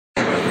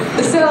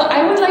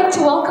I would like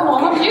to welcome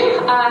all of you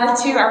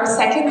to our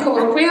second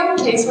colloquium.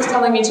 Case was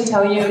telling me to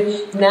tell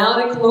you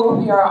now the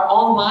colloquia are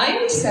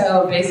online,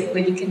 so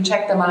basically you can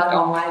check them out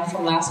online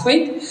from last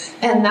week.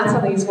 And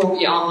Natalia's will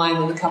be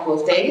online in a couple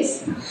of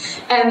days.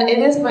 And it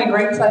is my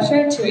great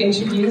pleasure to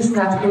introduce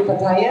Natalia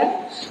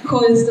Batalha,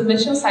 who is the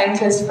mission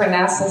scientist for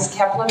NASA's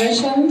Kepler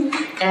mission.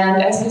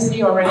 And as you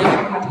see already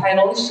from her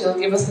title, she'll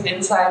give us an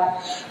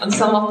insight on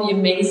some of the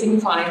amazing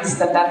finds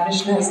that that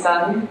mission has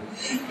done.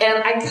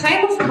 And I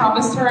kind of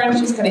promised her, and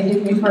she's going to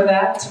hit me for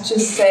that, to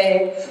just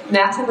say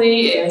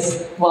Natalie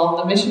is, well,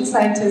 the mission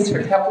scientist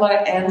for Kepler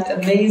and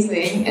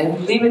amazing,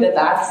 and leave it at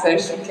that so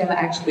she can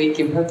actually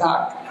give her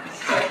talk.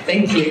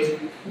 Thank you.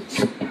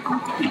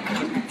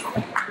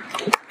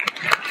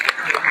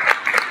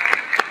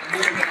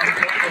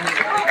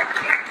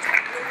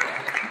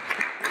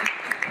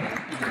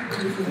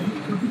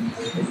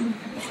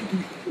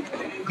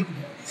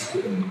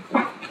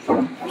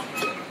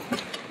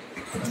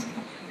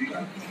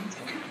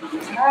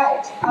 All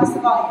right, how's the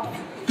volume?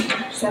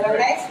 Is that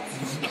okay?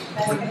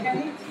 Guys can hear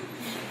me?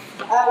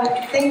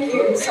 Thank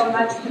you so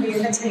much for the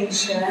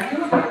invitation. It's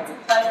a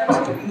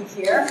pleasure to be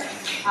here,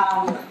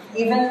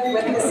 even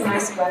with this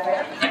nice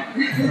weather.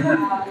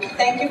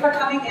 Thank you for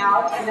coming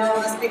out. I know it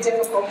must be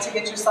difficult to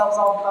get yourselves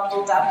all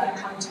bundled up and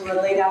come to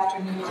a late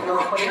afternoon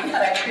colloquium,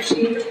 but I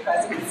appreciate your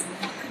presence.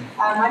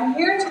 I'm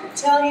here to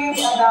tell you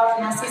about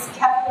NASA's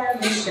Kepler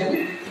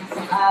mission.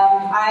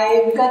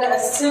 I'm going to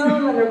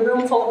assume in a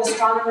room full of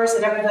astronomers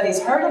that everybody's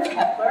heard of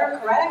Kepler,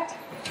 correct?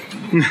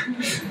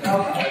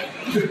 Okay.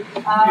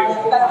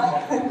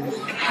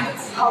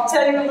 I'll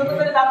tell you a little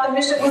bit about the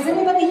mission. Was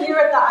anybody here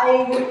at the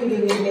IAU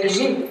meeting in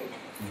Beijing?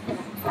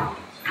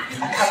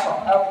 A couple.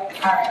 Okay.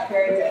 All right.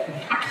 Very good.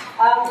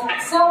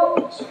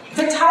 So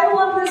the title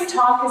of this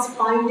talk is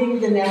Finding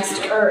the Next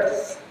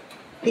Earth,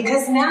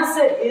 because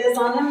NASA is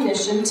on a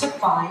mission to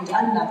find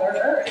another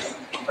Earth,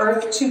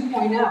 Earth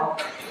 2.0.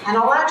 And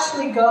I'll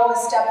actually go a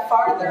step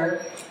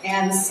farther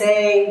and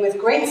say with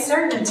great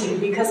certainty,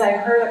 because I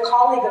heard a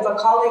colleague of a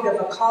colleague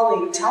of a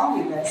colleague tell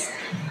me this,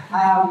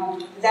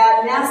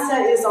 that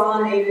NASA is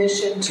on a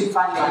mission to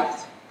find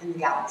life in the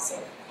galaxy.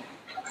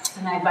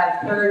 And I've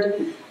heard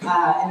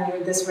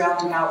in this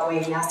roundabout way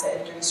NASA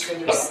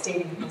administrators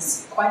stating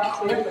this quite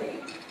clearly.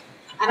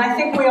 And I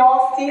think we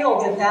all feel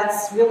that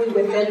that's really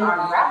within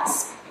our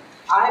grasp.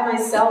 I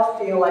myself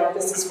feel like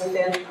this is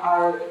within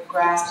our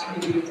grasp,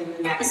 maybe within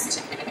the next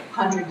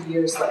 100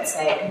 years, let's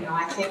say. You know,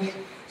 I think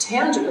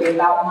tangibly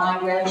about my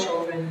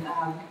grandchildren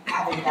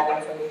having that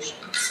information.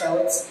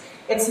 So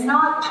it's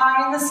not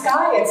pie in the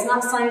sky. It's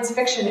not science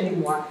fiction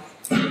anymore.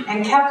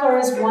 And Kepler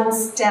is one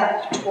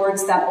step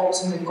towards that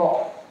ultimate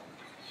goal.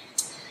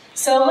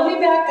 So let me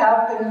back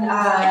up and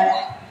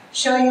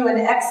show you an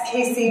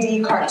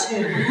XKCD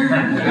cartoon.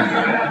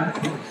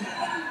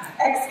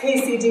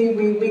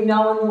 XKCD we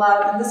know and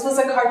love, and this was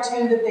a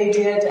cartoon that they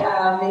did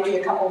maybe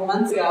a couple of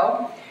months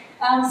ago.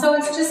 So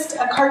it's just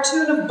a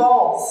cartoon of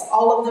balls,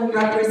 all of them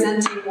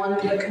representing one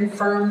of the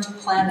confirmed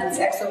planets,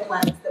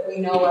 exoplanets that we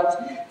know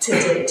of to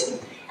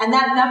date. And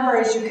that number,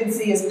 as you can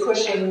see, is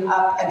pushing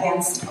up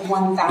against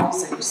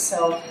 1,000.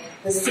 So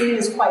the scene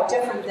is quite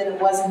different than it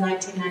was in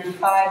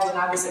 1995 when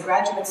I was a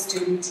graduate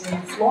student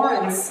in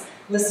Florence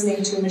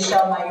listening to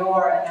Michel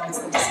Mayor announce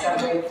the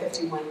discovery of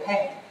 51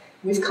 Peg.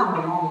 We've come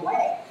a long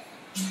way.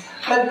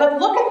 But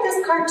look at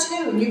this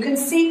cartoon. You can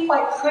see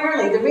quite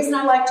clearly. The reason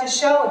I like to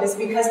show it is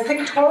because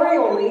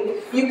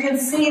pictorially you can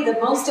see that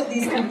most of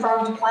these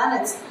confirmed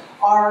planets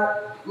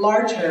are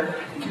larger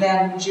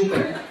than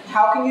Jupiter.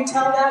 How can you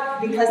tell that?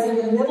 Because in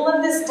the middle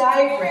of this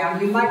diagram,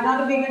 you might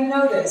not have even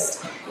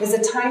noticed, is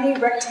a tiny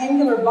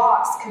rectangular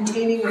box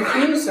containing a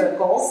few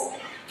circles,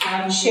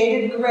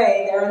 shaded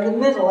gray there in the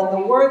middle,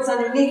 and the words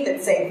underneath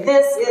it say,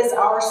 "This is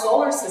our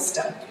solar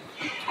system."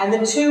 And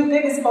the two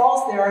biggest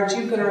balls there are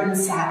Jupiter and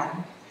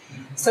Saturn.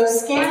 So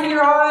scan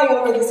your eye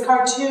over this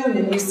cartoon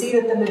and you see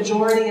that the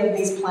majority of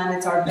these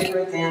planets are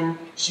bigger than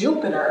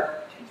Jupiter.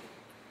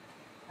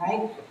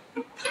 Right?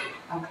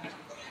 Okay.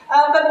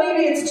 But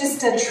maybe it's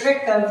just a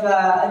trick of,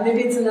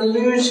 maybe it's an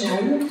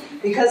illusion,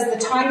 because the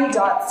tiny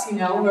dots, you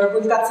know,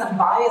 we've got some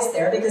bias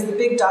there because the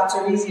big dots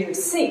are easier to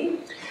see.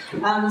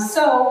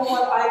 So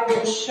what I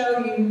will show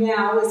you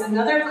now is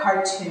another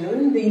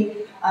cartoon, the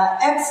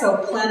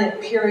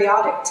exoplanet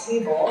periodic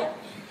table,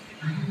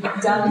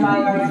 done by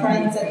our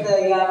friends at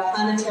the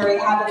Planetary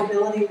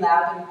Habitability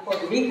Lab in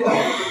Puerto Rico.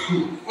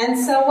 And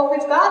so what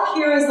we've got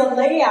here is a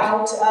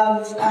layout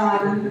of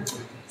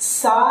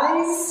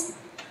size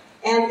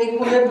and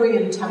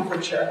equilibrium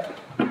temperature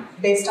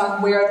based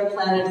on where the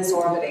planet is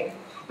orbiting.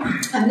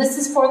 And this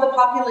is for the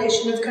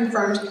population of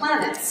confirmed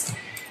planets.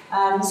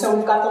 So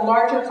we've got the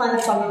larger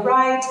planets on the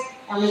right,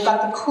 and we've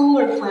got the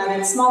cooler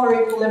planets,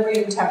 smaller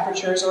equilibrium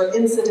temperatures or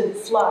incident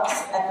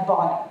flux at the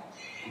bottom.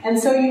 And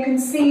so you can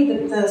see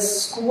that the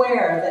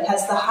square that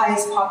has the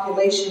highest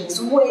population is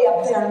way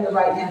up there in the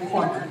right-hand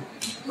corner,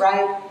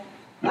 right?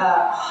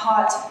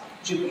 Hot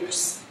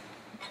Jupiters.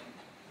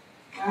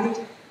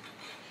 Right?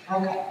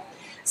 Okay.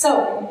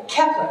 So,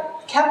 Kepler.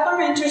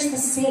 Kepler enters the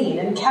scene,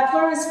 and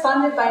Kepler is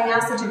funded by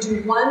NASA to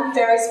do one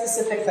very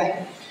specific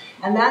thing,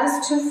 and that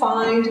is to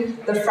find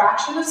the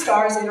fraction of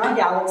stars in our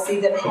galaxy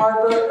that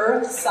harbor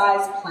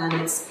Earth-sized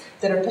planets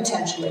that are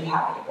potentially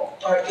habitable,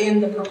 or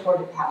in the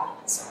purported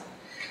habitable zone.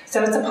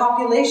 So it's a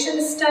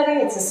population study,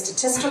 it's a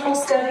statistical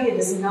study, it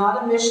is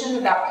not a mission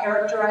about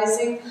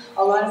characterizing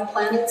a lot of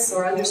planets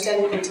or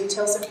understanding the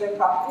details of their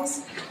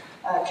properties.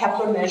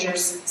 Kepler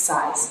measures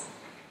size.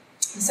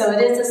 So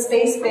it is a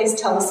space-based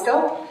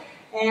telescope,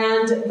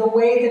 and the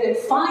way that it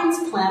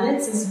finds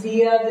planets is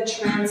via the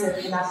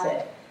transit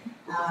method.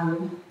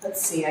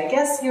 Let's see, I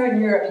guess here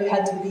in Europe you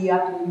had to be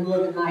up in the middle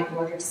of the night in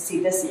order to see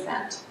this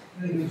event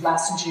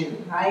last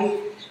June, right?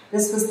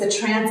 This was the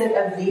transit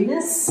of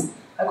Venus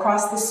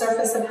across the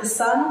surface of the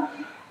sun.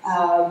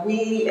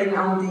 We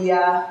on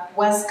the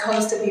west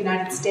coast of the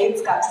United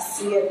States got to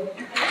see it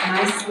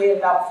nicely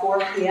about 4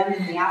 p.m.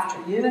 in the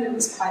afternoon. It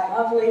was quite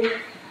lovely.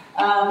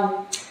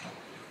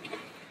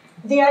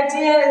 The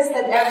idea is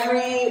that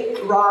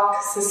every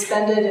rock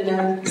suspended in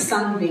a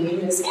sunbeam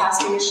is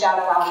casting a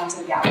shadow out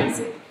into the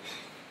galaxy,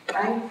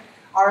 right?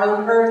 Our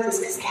own Earth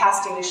is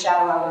casting a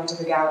shadow out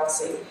into the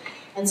galaxy.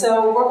 And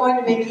so we're going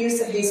to make use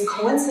of these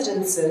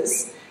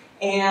coincidences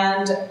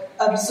and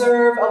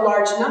observe a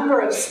large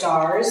number of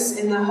stars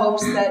in the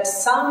hopes that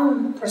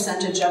some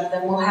percentage of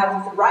them will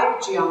have the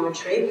right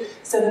geometry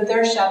so that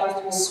their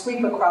shadows will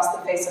sweep across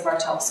the face of our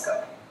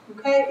telescope.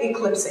 Okay?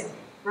 Eclipsing,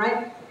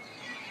 right?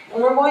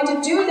 And we're going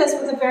to do this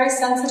with a very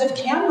sensitive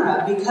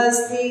camera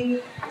because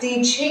the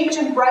change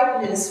in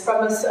brightness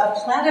from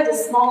a planet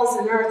as small as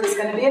an Earth is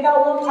going to be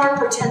about 1 part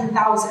per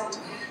 10,000.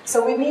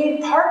 So we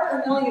need part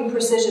per million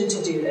precision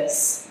to do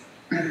this.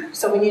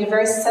 So we need a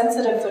very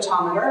sensitive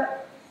photometer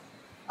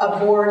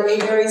aboard a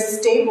very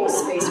stable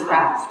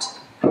spacecraft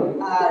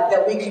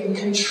that we can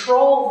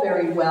control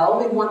very well.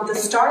 We want the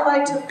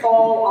starlight to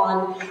fall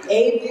on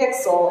a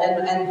pixel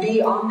and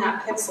be on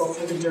that pixel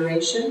for the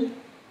duration.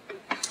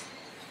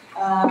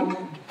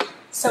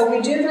 So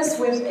we do this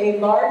with a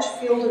large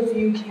field of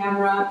view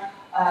camera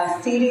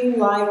feeding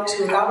light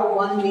to about a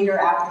 1 meter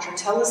aperture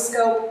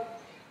telescope.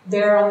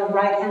 There on the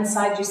right-hand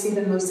side, you see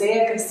the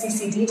mosaic of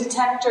CCD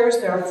detectors.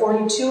 There are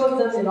 42 of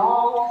them in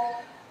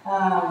all.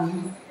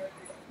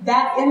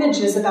 That image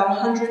is about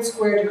 100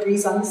 square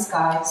degrees on the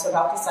sky, so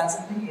about the size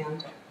of my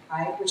hand,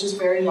 right? Which is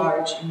very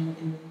large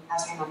in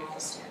astronomical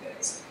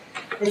standards.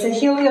 It's a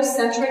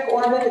heliocentric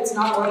orbit. It's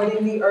not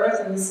orbiting the Earth,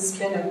 and this has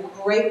been a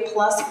great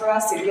plus for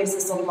us. It gives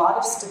us a lot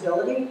of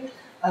stability,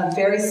 a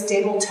very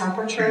stable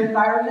temperature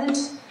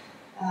environment.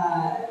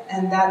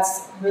 And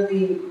that's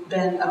really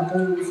been a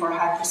boon for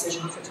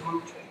high-precision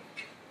photometry.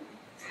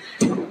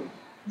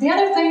 The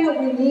other thing that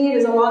we need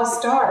is a lot of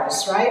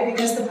stars, right?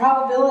 Because the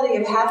probability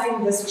of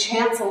having this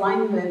chance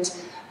alignment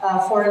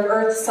for an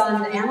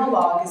Earth-Sun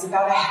analog is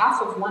about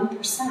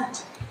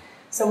 0.5%.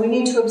 So we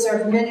need to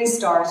observe many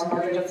stars in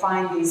order to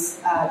find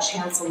these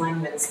chance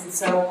alignments. And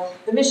so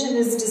the mission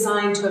is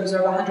designed to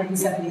observe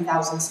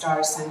 170,000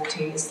 stars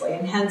simultaneously,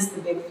 and hence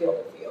the big field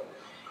of view.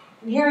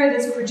 And here it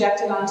is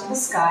projected onto the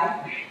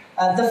sky.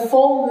 The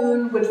full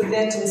moon would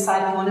fit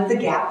inside one of the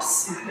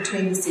gaps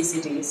between the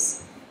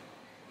CCDs.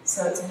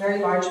 So it's a very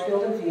large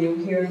field of view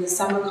here in the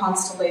summer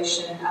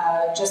constellation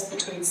just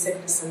between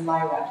Cygnus and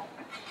Lyra.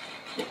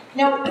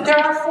 Now, there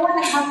are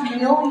 4.5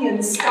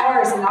 million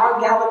stars in our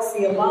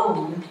galaxy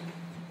alone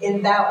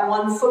in that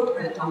one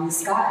footprint on the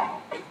sky.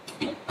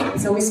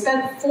 So we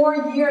spent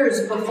 4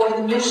 years before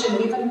the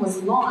mission even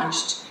was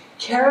launched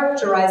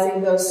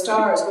characterizing those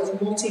stars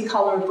with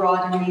multicolored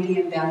broad and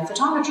medium band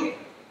photometry.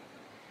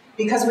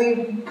 Because we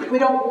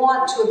don't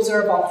want to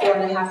observe all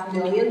 4.5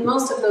 million.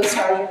 Most of those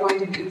stars are going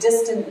to be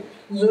distant,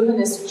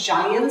 luminous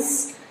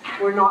giants.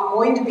 We're not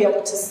going to be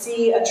able to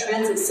see a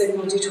transit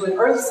signal due to an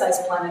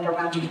Earth-sized planet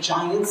around a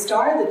giant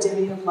star. The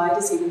dimming of light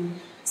is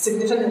even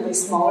significantly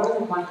smaller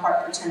than 1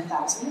 part per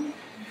 10,000.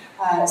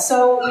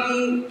 So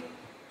we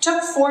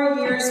took 4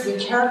 years. We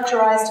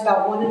characterized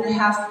about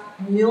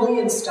 1.5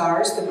 million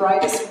stars, the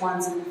brightest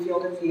ones in the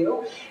field of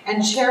view,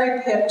 and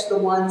cherry-picked the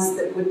ones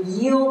that would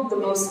yield the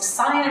most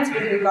science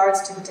with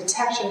regards to the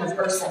detection of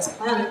Earth-sized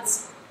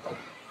planets.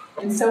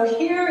 And so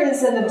here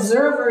is an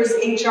observer's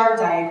HR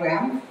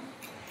diagram.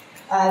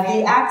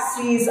 The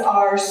axes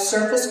are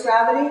surface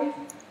gravity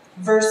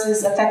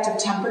versus effective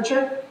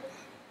temperature,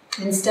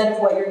 instead of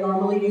what you're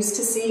normally used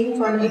to seeing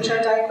for an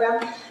HR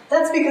diagram.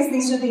 That's because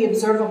these are the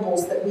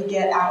observables that we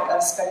get out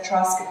of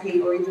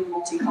spectroscopy or even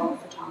multicolor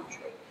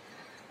photometry.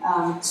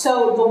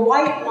 So the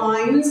white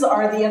lines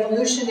are the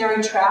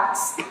evolutionary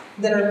tracks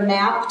that are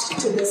mapped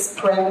to this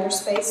parameter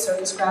space,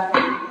 surface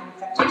gravity and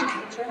effective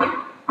temperature.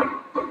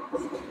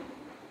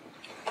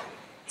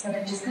 So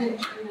I'm just going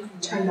to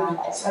turn on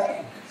lights.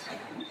 Okay.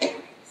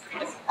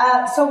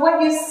 So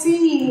what you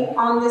see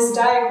on this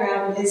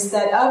diagram is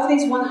that of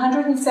these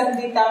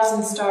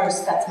 170,000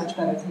 stars, that's much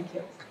better, thank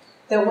you,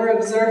 that we're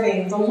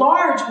observing, the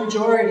large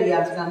majority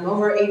of them,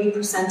 over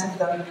 80% of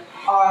them,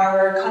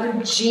 are kind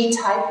of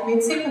G-type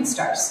main sequence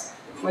stars,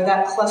 where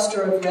that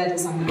cluster of red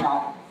is on the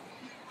bottom.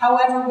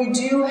 However, we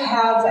do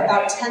have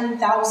about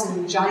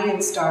 10,000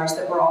 giant stars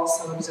that we're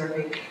also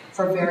observing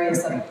for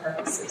various other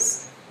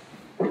purposes.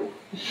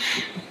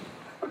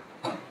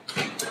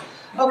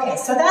 Okay,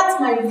 so that's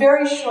my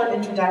very short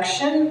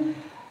introduction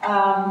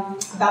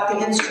about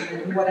the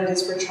instrument and what it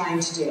is we're trying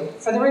to do.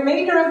 For the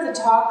remainder of the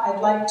talk,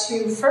 I'd like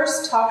to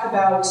first talk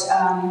about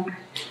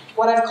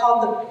what I've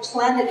called the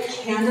planet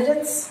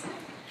candidates.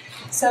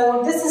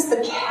 So this is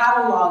the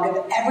catalog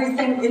of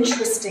everything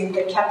interesting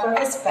that Kepler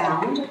has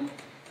found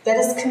that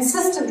is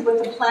consistent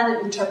with the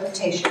planet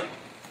interpretation.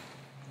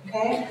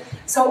 Okay?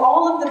 So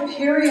all of the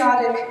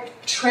periodic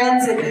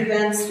transit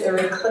events or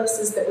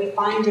eclipses that we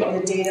find in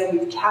the data,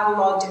 we've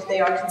cataloged if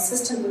they are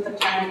consistent with the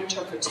planet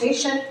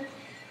interpretation,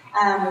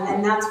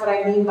 and that's what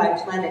I mean by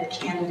planet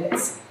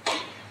candidates.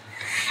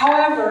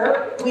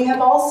 However, we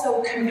have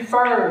also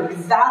confirmed,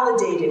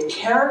 validated,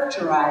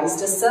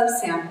 characterized a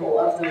subsample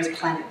of those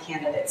planet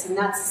candidates, and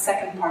that's the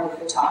second part of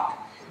the talk,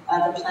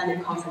 the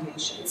planet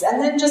confirmations.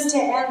 And then just to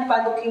end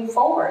by looking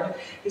forward,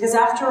 because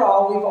after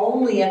all, we've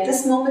only, at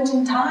this moment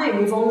in time,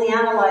 we've only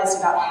analyzed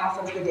about half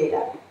of the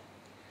data.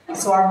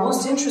 So our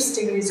most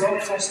interesting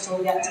results are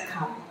still yet to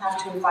come. We'll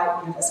have to invite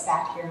one of us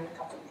back here in a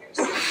couple of years.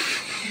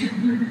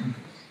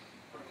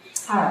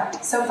 All right,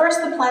 so first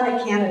the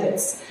planet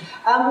candidates.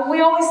 We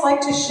always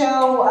like to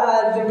show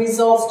the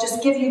results,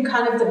 just give you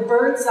kind of the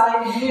bird's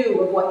eye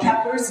view of what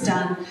Kepler's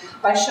done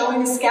by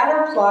showing a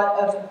scatter plot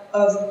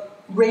of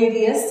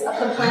radius of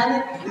the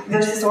planet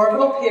versus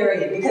orbital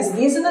period, because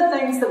these are the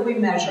things that we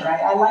measure.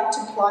 I like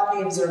to plot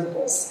the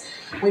observables.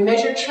 We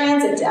measure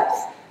transit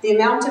depth. The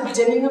amount of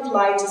dimming of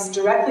light is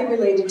directly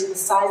related to the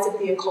size of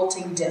the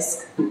occulting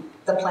disk,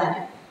 the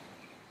planet,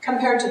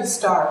 compared to the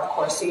star, of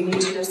course, so you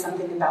need to know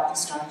something about the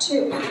star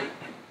too.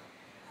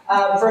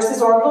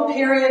 Versus orbital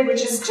period,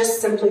 which is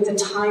just simply the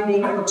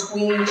timing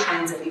between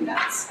transit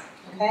events.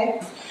 Okay?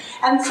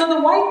 And so the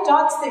white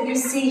dots that you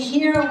see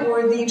here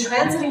were the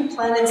transiting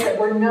planets that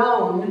were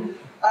known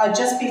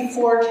just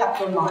before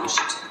Kepler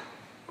launched.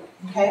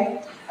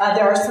 Okay?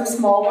 There are some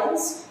small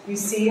ones you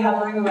see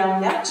hovering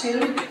around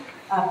Neptune,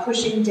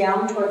 pushing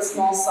down towards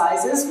small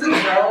sizes.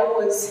 Perot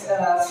was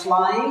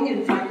flying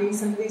and finding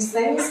some of these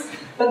things.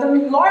 But the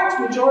large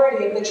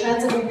majority of the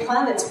transiting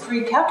planets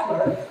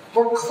pre-Kepler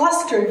were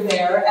clustered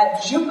there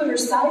at Jupiter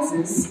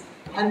sizes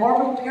and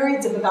orbital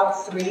periods of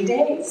about 3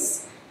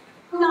 days.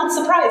 Not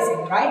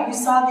surprising, right? You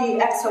saw the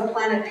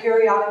exoplanet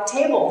periodic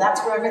table.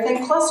 That's where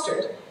everything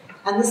clustered.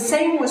 And the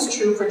same was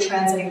true for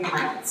transiting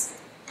planets.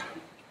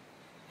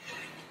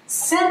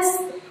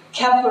 Since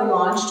Kepler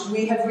launched,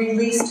 we have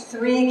released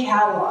 3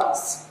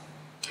 catalogs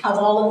of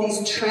all of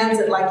these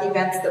transit-like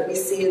events that we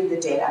see in the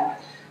data.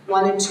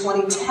 One in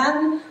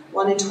 2010,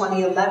 one in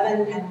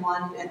 2011, and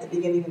one at the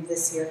beginning of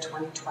this year,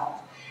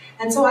 2012.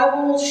 And so I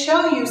will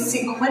show you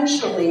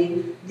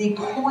sequentially the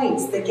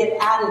points that get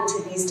added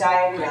to these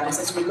diagrams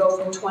as we go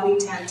from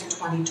 2010 to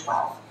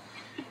 2012.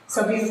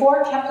 So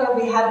before Kepler,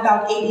 we had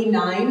about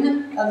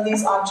 89 of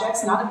these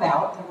objects, not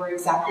about, there were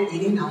exactly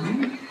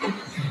 89.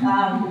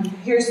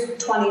 Here's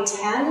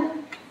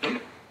 2010.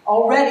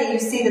 Already you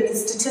see that the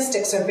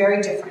statistics are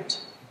very different.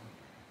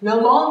 No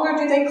longer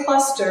do they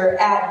cluster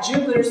at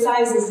Jupiter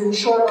sizes in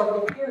short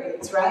orbital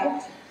periods,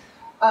 right?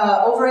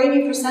 Over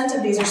 80%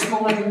 of these are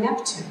smaller than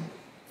Neptune.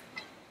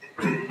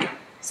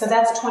 So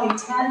that's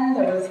 2010,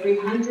 there were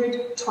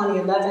 300,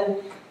 2011,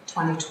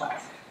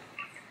 2012.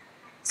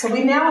 So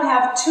we now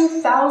have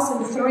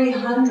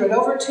 2,300,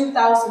 over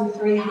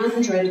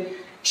 2,300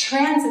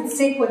 transit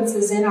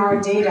sequences in our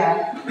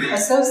data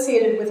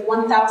associated with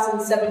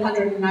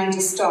 1,790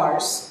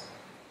 stars,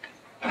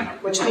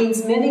 which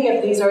means many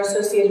of these are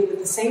associated with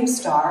the same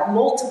star,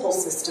 multiple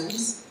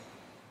systems,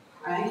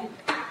 right?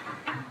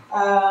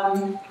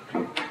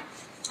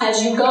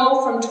 As you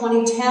go from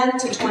 2010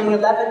 to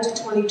 2011 to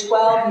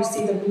 2012, you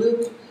see the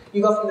blue,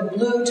 you go from the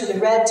blue to the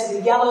red to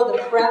the yellow, the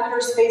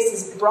parameter space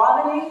is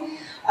broadening,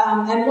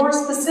 and more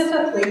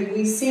specifically,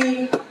 we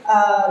see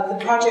the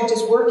project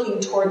is working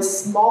towards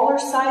smaller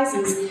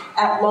sizes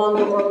at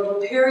longer orbital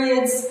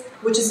periods,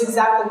 which is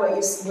exactly what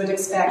you would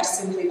expect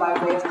simply by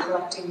way of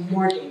collecting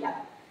more data.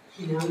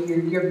 You know,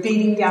 you're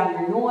beating down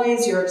your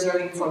noise, you're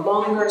observing for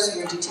longer, so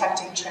you're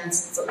detecting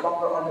transits at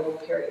longer orbital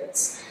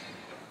periods.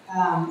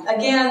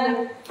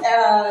 Again,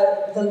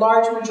 the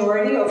large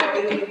majority, over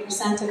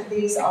 80% of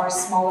these, are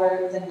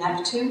smaller than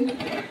Neptune.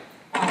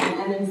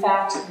 And in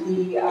fact,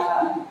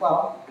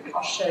 well,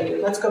 I'll show you.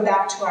 Let's go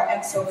back to our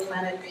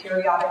exoplanet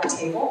periodic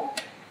table.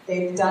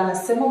 They've done a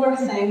similar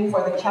thing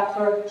for the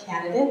Kepler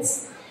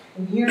candidates.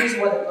 And here's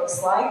what it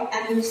looks like.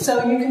 And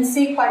so you can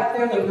see quite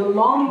clearly, the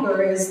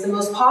longer is the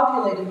most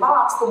populated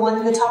box, the one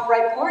in the top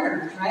right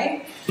corner,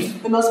 right?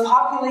 The most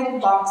populated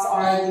box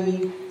are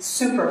the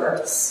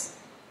super-Earths,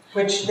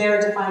 which they're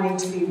defining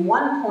to be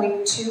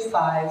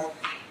 1.25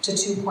 to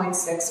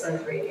 2.6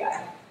 Earth radii.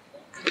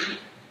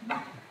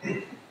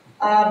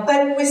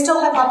 But we still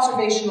have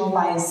observational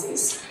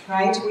biases,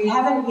 right? We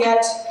haven't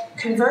yet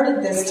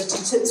converted this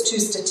to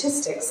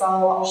statistics.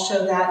 I'll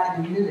show that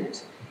in a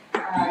minute.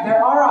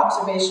 there are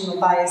observational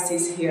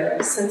biases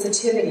here.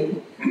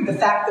 Sensitivity, the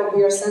fact that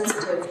we are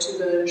sensitive to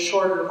the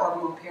shorter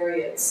orbital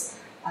periods.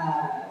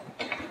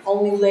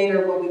 Only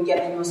later will we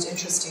get the most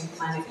interesting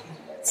planet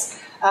candidates.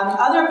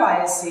 Other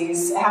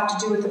biases have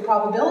to do with the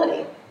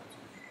probability,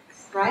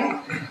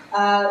 right?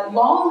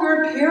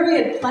 Longer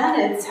period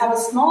planets have a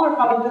smaller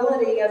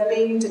probability of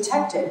being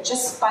detected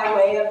just by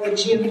way of the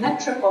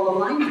geometrical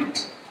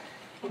alignment.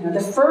 You know,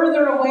 the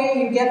further away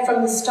you get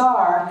from the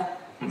star,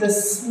 the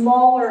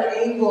smaller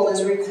angle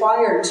is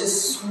required to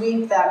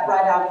sweep that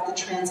right out of the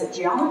transit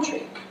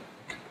geometry,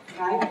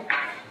 right?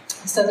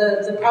 So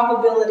the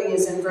probability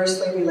is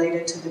inversely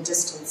related to the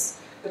distance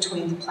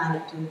between the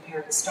planet and the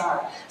parent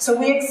star. So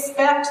we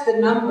expect the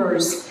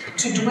numbers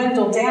to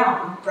dwindle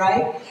down,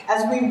 right?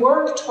 As we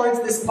work towards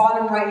this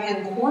bottom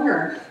right-hand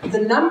corner, the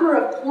number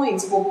of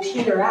points will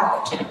peter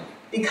out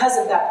because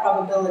of that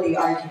probability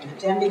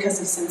argument and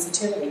because of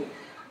sensitivity.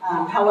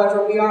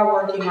 However, we are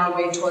working our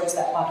way towards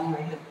that bottom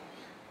right-hand.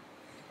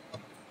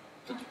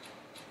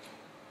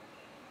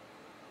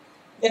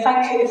 If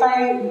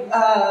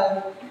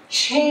I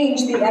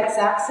change the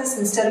x-axis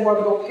instead of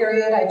orbital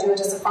period, I do it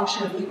as a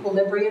function of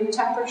equilibrium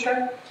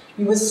temperature.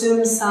 You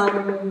assume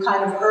some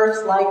kind of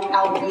Earth-like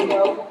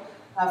albedo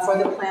for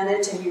the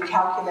planet, and you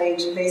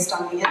calculate based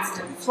on the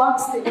incident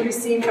flux that you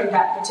receive from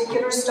that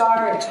particular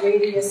star, its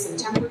radius and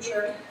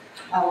temperature,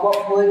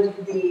 what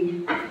would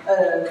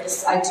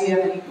this idea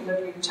of an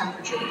equilibrium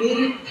temperature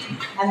be.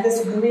 And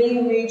this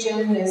green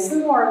region is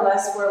more or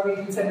less where we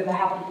consider the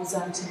habitable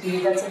zone to be.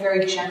 That's a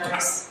very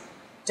generous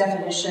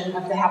definition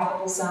of the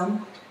habitable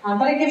zone.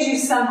 But it gives you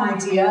some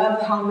idea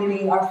of how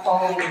many are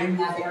falling in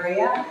that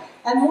area.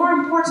 And more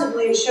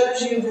importantly, it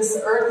shows you this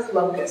Earth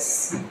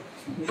locus.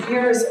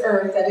 Here is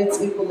Earth at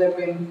its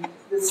equilibrium,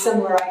 the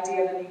similar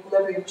idea of an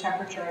equilibrium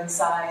temperature and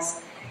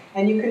size.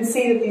 And you can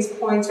see that these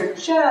points are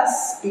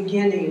just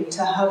beginning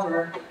to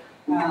hover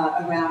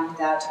around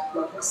that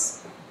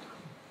locus.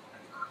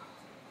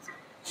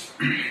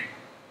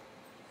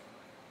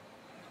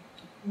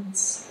 Let's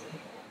see.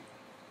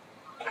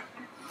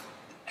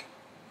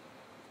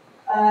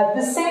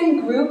 The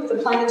same group, the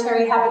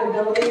Planetary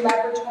Habitability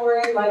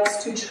Laboratory,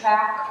 likes to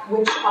track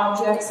which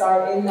objects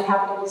are in the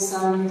habitable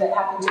zone that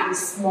happen to be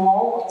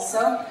small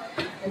also.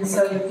 And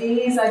so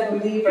these, I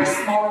believe, are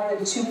smaller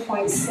than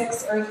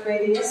 2.6 Earth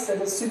radius, so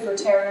the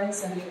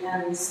super-Terrans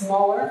and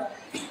smaller.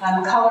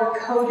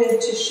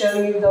 Color-coded to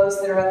show you those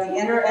that are at the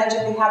inner edge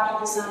of the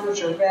habitable zone,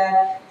 which are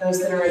red, those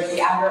that are at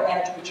the outer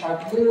edge, which are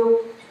blue.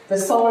 The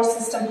solar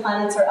system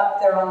planets are up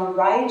there on the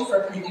right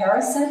for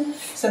comparison.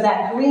 So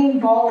that green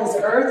ball is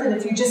Earth, and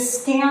if you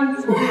just scan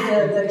through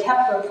the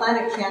Kepler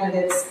planet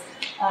candidates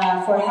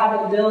for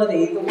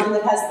habitability, the one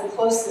that has the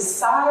closest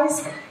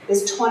size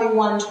is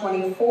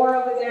 2124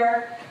 over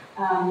there.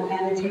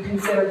 And if you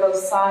consider both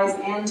size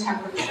and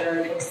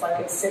temperature, it looks like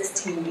it's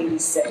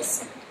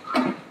 1686.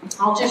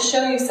 I'll just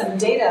show you some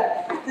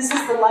data. This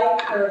is the light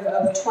curve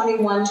of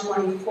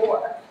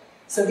 2124.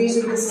 So this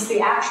is the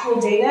actual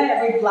data.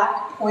 Every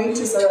black point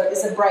is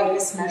a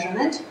brightness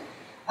measurement.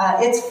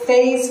 It's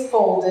phase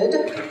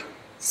folded.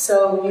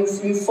 So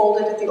you fold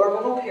it at the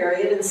orbital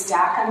period and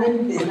stack them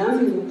and bin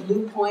them. The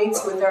blue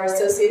points with their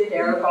associated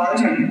error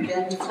bars are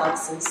binned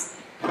fluxes.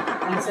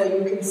 And so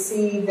you can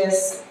see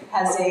this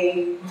has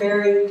a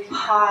very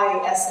high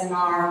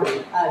SNR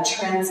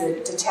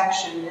transit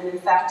detection. And in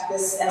fact,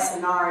 this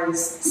SNR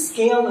is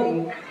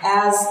scaling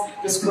as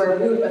the square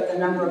root of the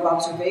number of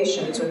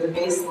observations, or the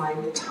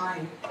baseline, the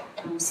time.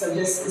 So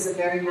this is a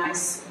very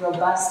nice,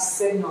 robust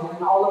signal.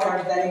 And all of our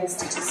vetting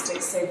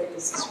statistics say that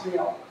this is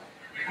real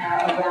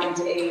around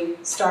a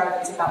star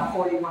that's about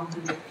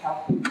 4,100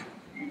 Kelvin.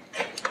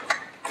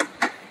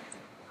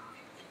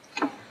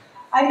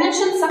 I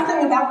mentioned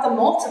something about the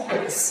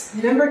multiples.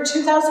 Remember,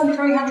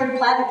 2,300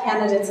 planet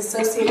candidates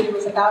associated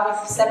with about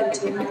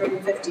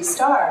 1,750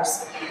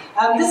 stars.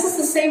 This is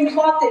the same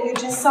plot that you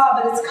just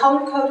saw, but it's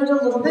color-coded a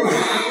little bit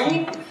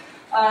differently.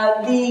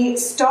 The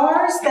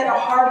stars that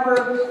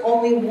harbor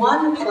only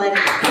one planet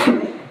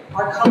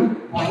are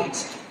colored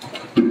white.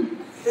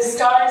 The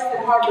stars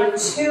that harbor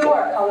two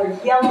are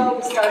colored yellow.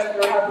 The stars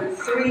that are harbored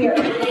three are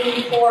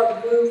green,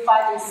 4 blue,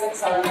 5 and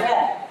 6 are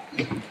red.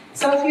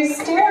 So if you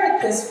stare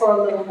at this for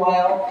a little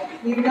while,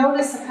 you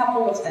notice a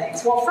couple of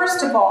things. Well,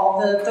 first of all,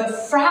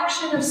 the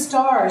fraction of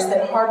stars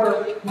that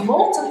harbor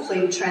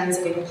multiply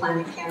transiting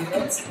planet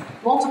candidates,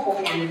 multiple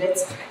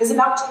candidates, is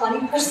about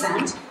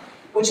 20%,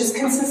 which is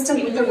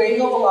consistent with the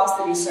radial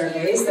velocity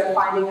surveys. They're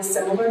finding a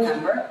similar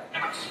number.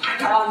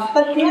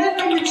 But the other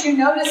thing that you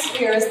notice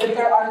here is that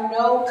there are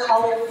no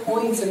colored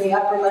points in the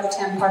upper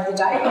left-hand part of the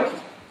diagram.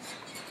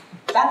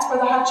 That's where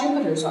the hot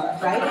Jupiters are,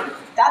 right?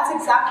 That's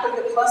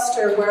exactly the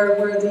cluster where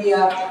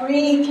the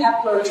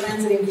pre-Kepler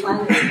transiting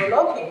planets were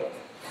located,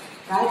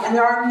 right? And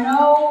there are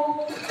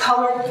no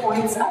colored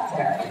points up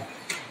there.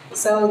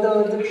 So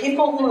the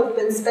people who have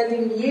been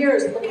spending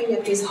years looking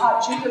at these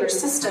hot Jupiter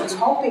systems,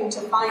 hoping to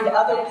find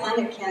other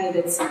planet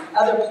candidates,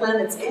 other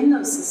planets in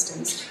those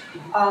systems,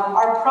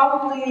 are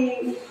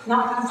probably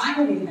not going to find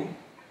anything.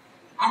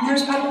 And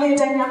there's probably a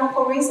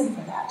dynamical reason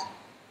for that.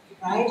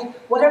 right?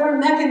 Whatever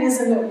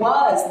mechanism it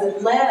was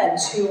that led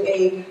to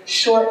a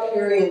short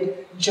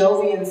period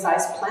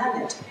Jovian-sized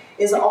planet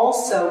is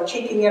also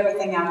kicking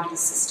everything out of the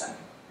system,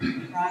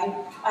 right?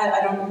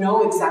 I don't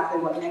know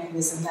exactly what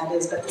mechanism that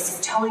is, but this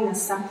is telling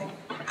us something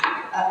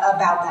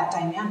about that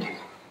dynamic.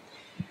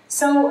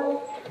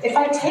 So if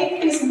I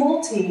take these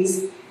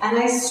multis and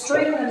I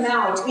string them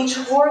out, each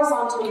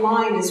horizontal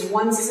line is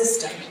one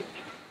system.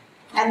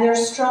 And they're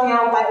strung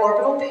out by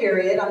orbital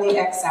period on the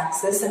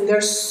x-axis, and they're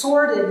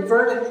sorted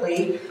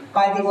vertically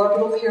by the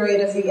orbital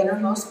period of the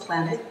innermost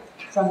planet,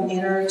 from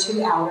inner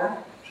to outer.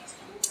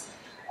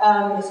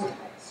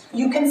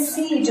 You can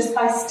see just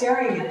by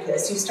staring at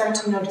this, you start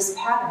to notice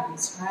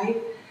patterns, right?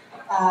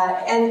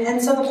 And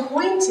so the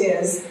point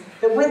is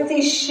that with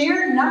these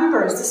sheer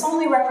numbers, this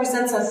only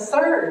represents a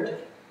third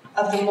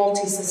of the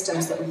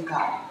multi-systems that we've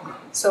got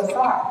so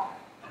far.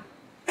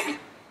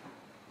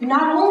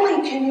 Not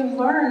only can you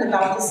learn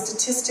about the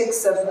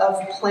statistics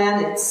of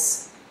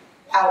planets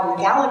out in the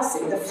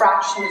galaxy, the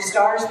fraction of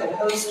stars that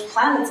host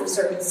planets of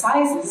certain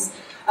sizes,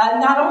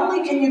 not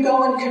only can you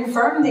go and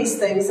confirm these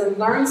things and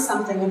learn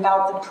something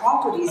about the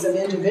properties of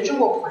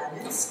individual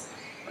planets,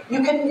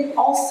 you can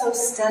also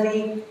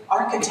study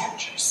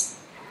architectures,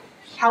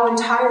 how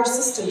entire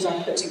systems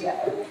are put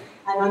together,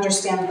 and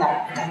understand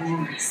that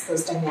dynamics,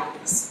 those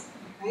dynamics,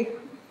 right?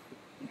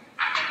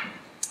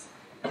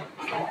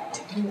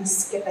 I'm going to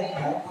skip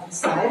ahead one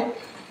slide.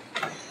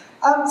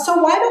 So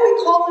why do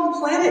we call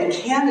them planet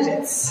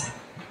candidates?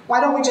 Why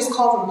don't we just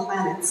call them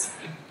planets?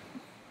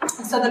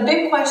 So the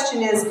big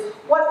question is,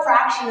 what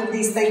fraction of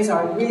these things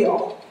are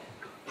real,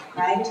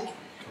 right?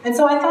 And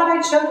so I thought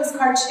I'd show this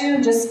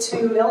cartoon just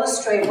to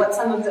illustrate what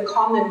some of the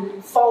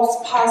common false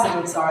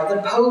positives are,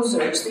 the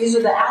posers. These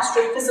are the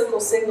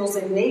astrophysical signals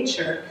in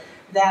nature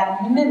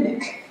that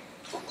mimic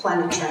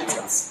planet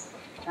transits,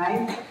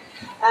 right?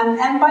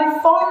 And by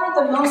far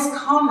the most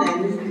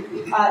common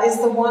is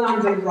the one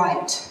on the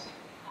right.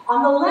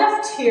 On the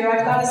left here,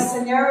 I've got a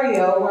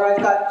scenario where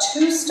I've got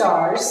two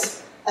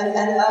stars,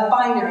 a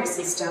binary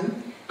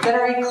system, that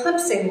are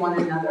eclipsing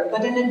one another,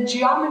 but in a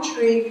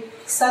geometry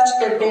such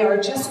that they are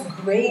just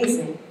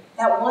grazing.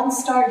 That one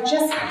star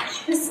just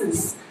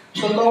kisses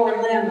the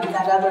lower limb of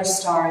that other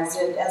star as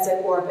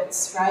it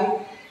orbits,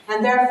 right?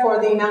 And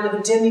therefore, the amount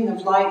of dimming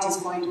of light is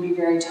going to be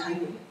very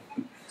tiny.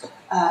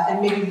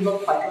 And maybe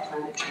look like a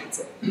planet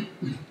transit.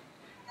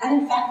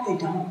 And in fact, they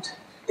don't.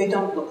 They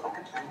don't look like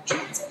a planet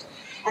transit.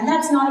 And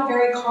that's not a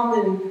very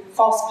common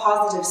false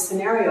positive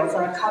scenario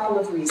for a couple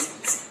of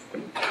reasons.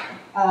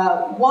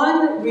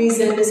 One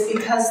reason is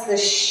because the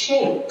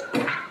shape,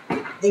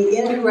 the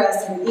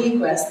ingress and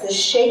egress, the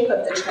shape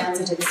of the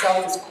transit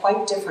itself is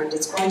quite different.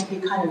 It's going to be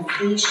kind of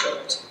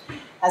V-shaped,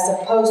 as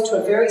opposed to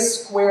a very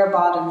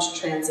square-bottomed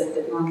transit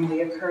that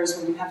normally occurs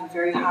when you have a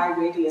very high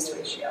radius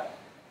ratio.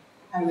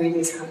 High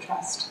radius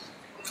contrast.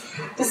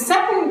 The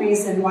second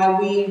reason why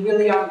we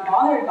really aren't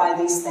bothered by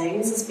these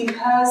things is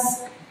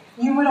because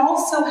you would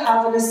also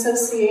have an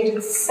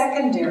associated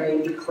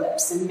secondary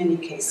eclipse in many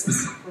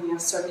cases when you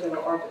have circular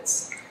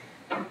orbits.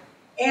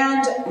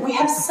 And we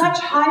have such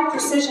high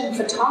precision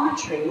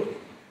photometry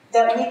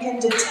that we can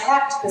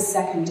detect the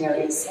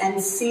secondaries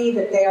and see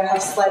that they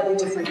have slightly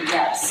different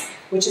depths,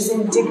 which is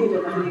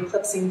indicative of an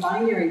eclipsing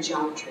binary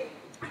geometry,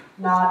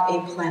 not a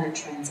planet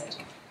transit.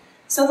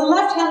 So the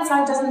left-hand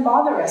side doesn't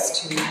bother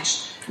us too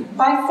much.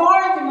 By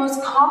far, the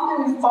most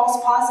common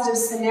false positive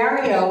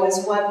scenario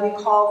is what we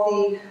call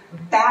the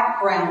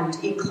background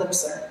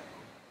eclipser.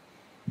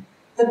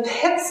 The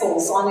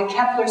pixels on a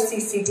Kepler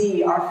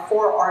CCD are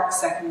 4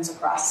 arcseconds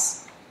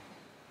across.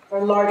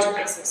 They're large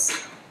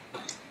pixels.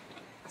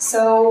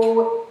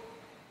 So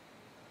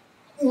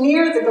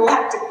near the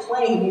galactic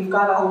plane, you've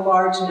got a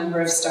large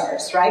number of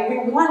stars, right?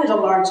 We wanted a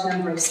large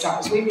number of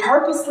stars. We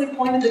purposely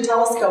pointed the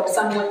telescope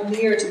somewhat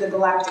near to the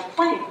galactic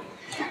plane.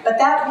 But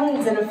that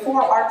means in a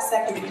 4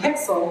 arcsecond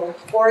pixel,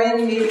 or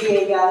in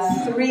maybe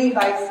a 3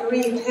 by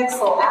 3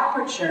 pixel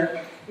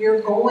aperture,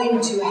 you're going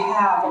to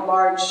have a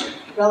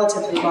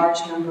relatively large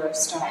number of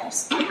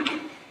stars.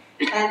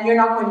 And you're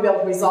not going to be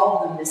able to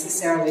resolve them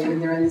necessarily when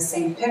they're in the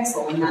same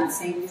pixel, in that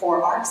same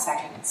 4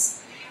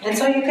 arcseconds. And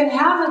so you can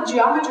have a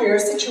geometry or a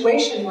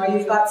situation where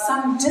you've got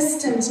some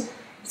distant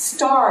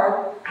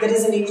star that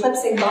is an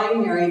eclipsing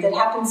binary that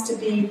happens to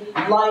be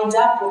lined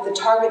up with the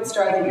target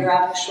star that you're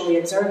actually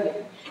observing.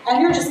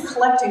 And you're just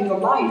collecting the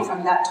light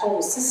from that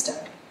total system.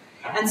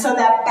 And so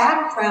that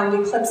background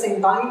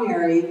eclipsing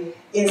binary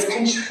is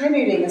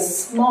contributing a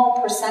small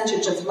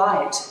percentage of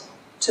light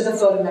to the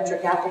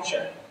photometric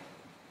aperture.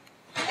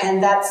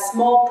 And that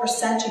small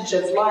percentage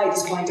of light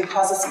is going to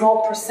cause a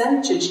small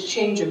percentage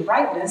change in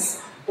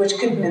brightness, which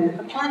could mimic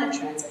a planet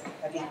transit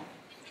again,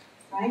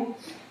 right?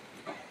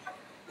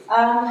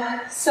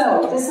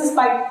 So this is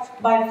by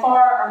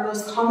far our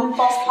most common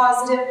false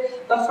positive,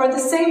 but for the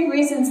same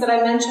reasons that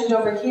I mentioned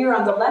over here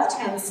on the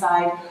left-hand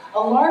side, a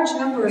large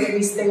number of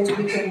these things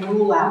we can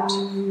rule out.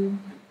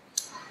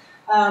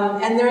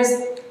 And there's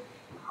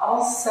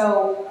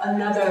also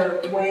another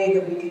way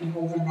that we can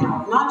rule them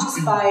out, not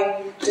just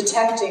by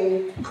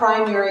detecting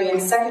primary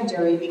and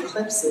secondary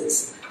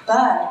eclipses,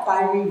 but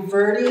by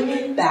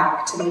reverting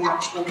back to the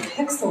actual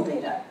pixel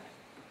data.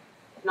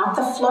 Not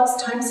the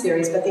flux time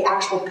series, but the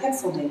actual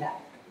pixel data.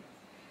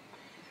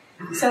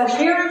 So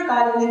here I've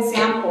got an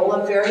example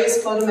of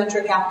various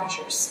photometric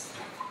apertures.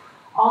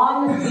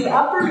 On the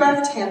upper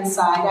left-hand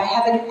side, I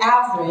have an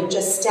average,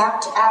 a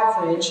stacked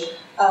average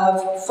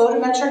of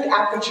photometric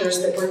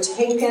apertures that were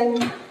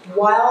taken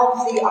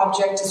while the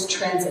object is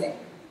transiting.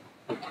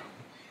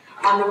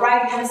 On the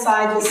right-hand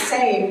side, the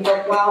same,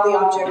 but while the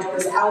object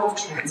was out of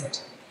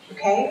transit.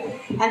 Okay?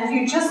 And if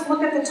you just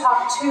look at the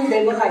top two,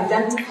 they look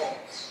identical,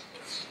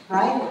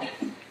 right?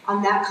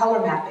 On that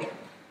color mapping.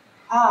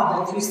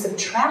 But if you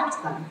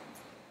subtract them,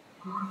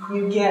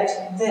 you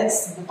get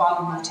this in the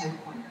bottom left-hand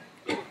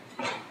corner.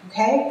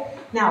 Okay?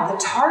 Now, the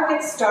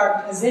target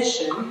star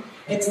position,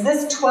 it's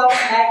this 12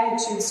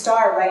 magnitude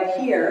star right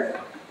here,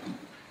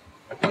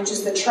 which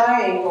is the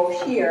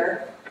triangle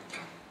here,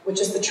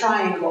 which is the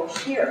triangle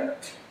here.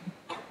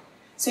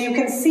 So you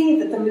can see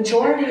that the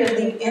majority of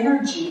the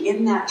energy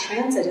in that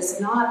transit is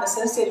not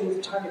associated with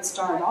the target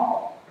star at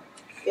all.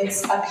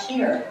 It's up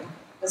here,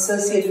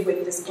 associated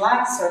with this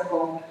black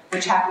circle,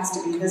 which happens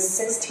to be this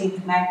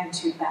 16th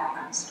magnitude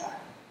background star.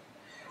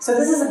 So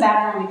this is a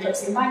background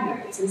eclipsing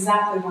binary. It's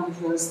exactly one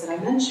of those that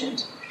I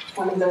mentioned,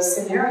 one of those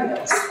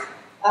scenarios.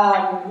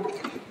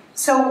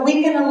 So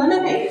we can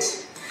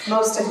eliminate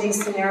most of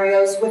these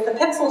scenarios with the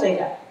pixel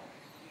data.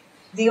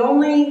 The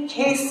only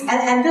case,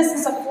 and this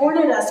is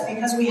afforded us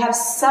because we have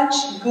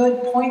such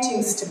good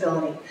pointing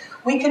stability.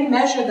 We can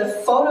measure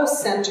the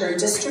photocenter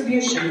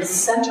distribution, the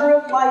center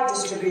of light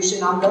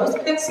distribution on those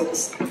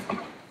pixels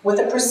with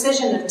a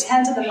precision of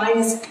 10 to the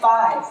minus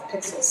 5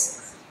 pixels.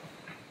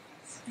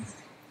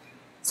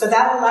 So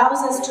that allows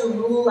us to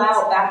rule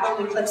out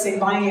background eclipsing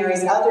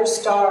binaries, other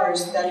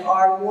stars that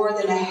are more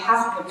than a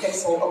half of a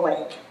pixel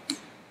away.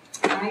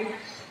 All right?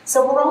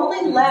 So we're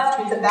only left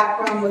with the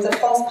background with the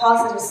false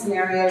positive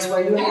scenarios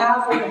where you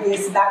have one of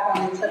these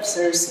background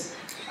eclipsers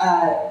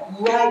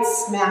right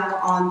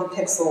smack on the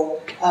pixel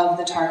of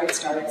the target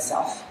star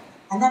itself.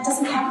 And that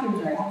doesn't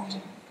happen very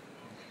often.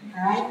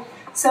 All right?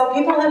 So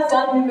people have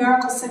done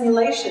numerical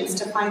simulations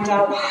to find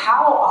out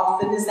how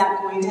often is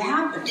that going to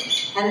happen.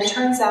 And it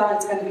turns out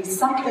it's going to be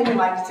something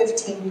like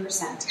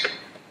 15%.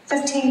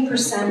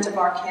 15% of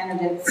our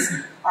candidates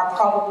are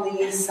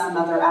probably some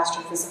other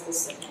astrophysical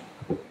signal.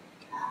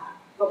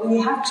 But when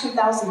you have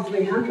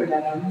 2,300 of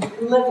them,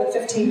 you live with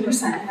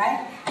 15%,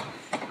 right?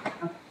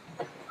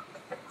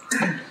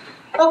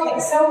 Okay,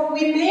 so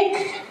we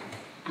make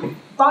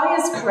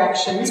bias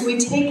corrections. We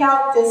take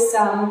out this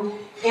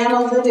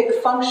analytic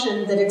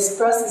function that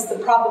expresses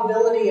the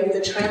probability of the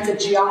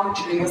transit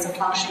geometry as a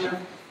function of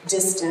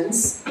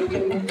distance. We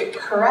can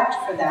correct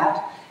for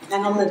that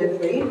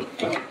analytically.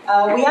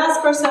 We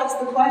ask ourselves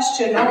the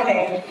question,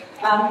 okay,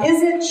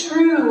 is it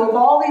true of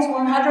all these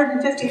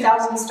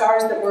 150,000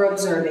 stars that we're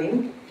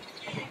observing,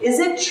 is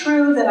it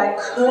true that I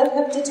could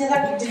have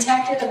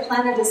detected a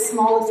planet as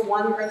small as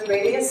 1 Earth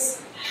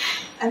radius?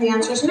 And the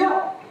answer is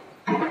no.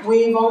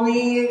 We've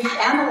only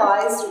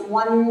analyzed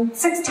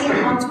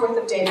 16 months worth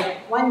of data,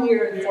 1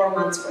 year and 4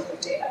 months worth of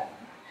data.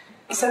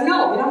 So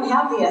no, we don't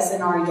have the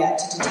SNR yet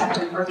to detect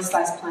an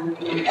Earth-sized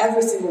planet in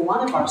every single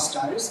one of our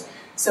stars.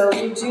 So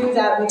we do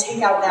that, we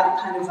take out that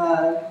kind of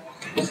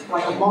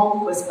like a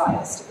Malmquist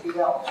bias, if you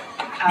will,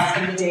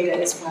 from the data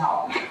as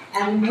well.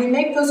 And we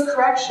make those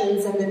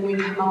corrections and then we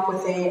come up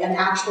with an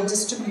actual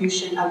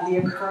distribution of the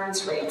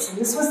occurrence rates. And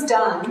this was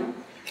done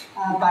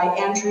by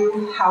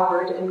Andrew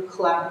Howard and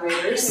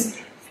collaborators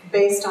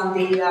based on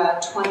the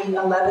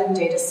 2011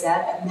 data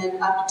set and then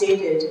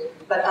updated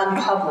but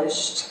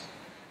unpublished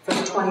for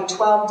the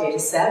 2012 data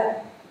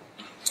set.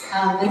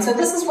 And so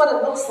this is what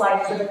it looks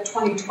like for the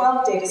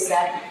 2012 data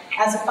set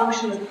as a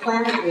function of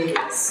planet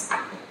radius.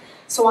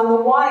 So on the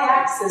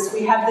y-axis,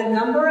 we have the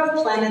number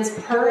of planets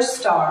per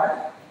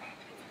star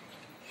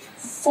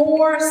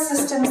for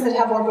systems that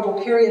have orbital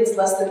periods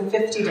less than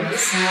 50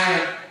 days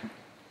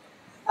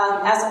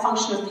as a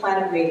function of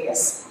planet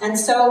radius. And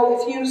so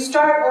if you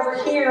start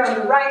over here on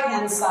the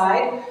right-hand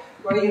side,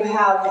 where you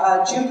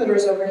have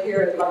Jupiter's over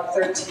here at about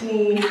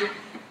 13,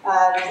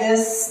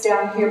 this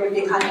down here would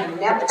be kind of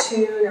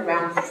Neptune,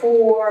 around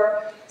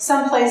 4.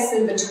 Someplace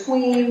in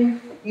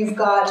between, you've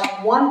got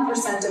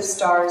 1% of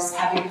stars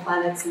having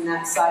planets in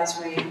that size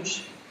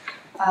range.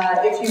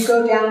 If you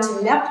go down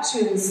to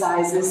Neptune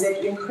sizes,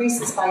 it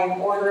increases by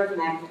an order of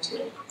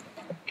magnitude.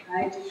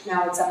 Right?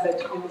 Now it's up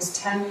at almost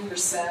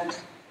 10%.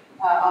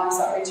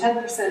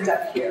 10%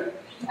 up here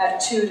at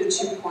 2 to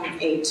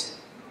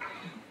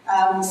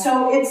 2.8.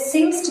 So it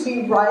seems to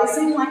be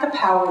rising like a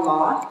power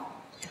law.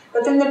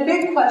 But then the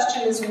big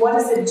question is, what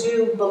does it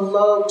do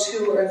below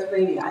 2 Earth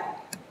radii?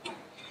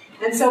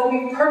 And so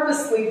we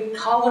purposely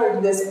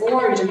colored this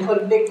orange and put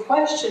a big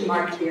question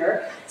mark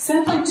here,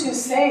 simply to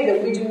say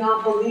that we do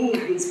not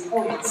believe these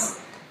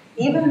points.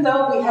 Even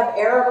though we have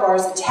error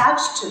bars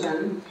attached to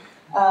them,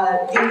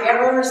 The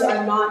errors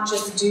are not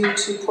just due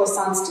to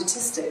Poisson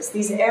statistics.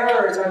 These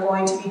errors are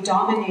going to be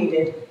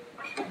dominated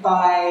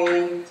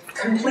by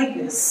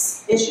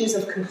completeness, issues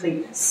of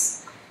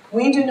completeness.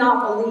 We do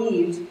not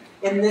believe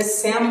in this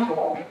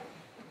sample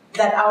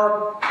that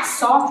our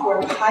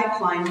software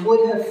pipeline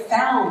would have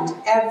found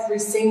every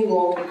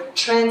single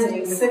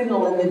transiting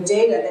signal in the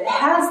data that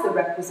has the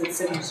requisite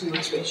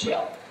signal-to-noise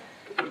ratio.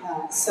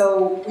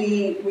 So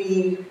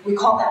we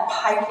call that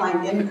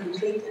pipeline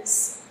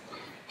incompleteness.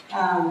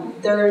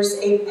 There's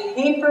a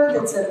paper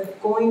that's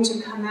going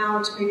to come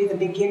out maybe the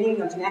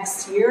beginning of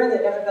next year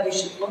that everybody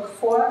should look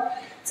for.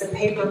 It's a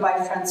paper by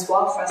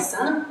François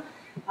Frassin,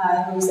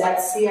 who's at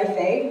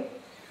CFA,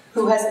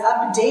 who has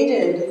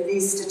updated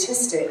these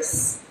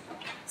statistics,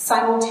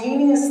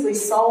 simultaneously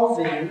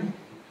solving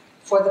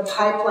for the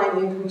pipeline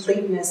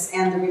incompleteness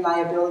and the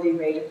reliability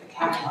rate of the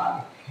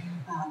catalog.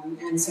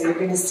 And so you're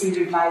going to see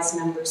revised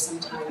numbers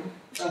sometime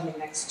early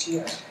next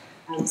year.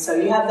 So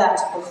you have that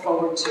to look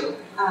forward to.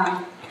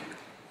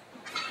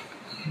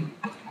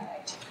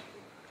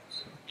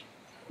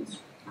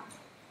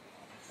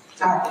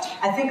 All right,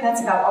 I think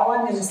that's about all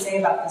I'm going to say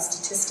about the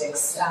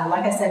statistics.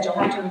 Like I said, you'll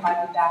have to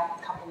invite me back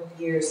in a couple of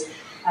years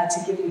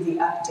to give you the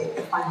update,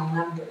 the final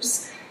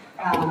numbers.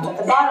 But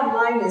the bottom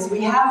line is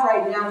we have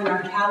right now in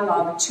our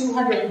catalog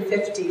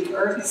 250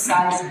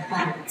 Earth-sized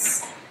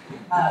planets,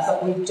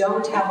 but we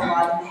don't have a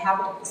lot in the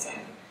habitable zone.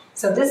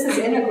 So this is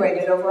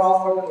integrated over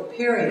all orbital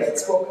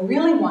periods. What we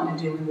really want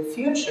to do in the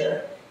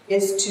future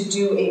is to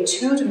do a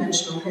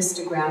two-dimensional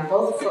histogram,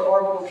 both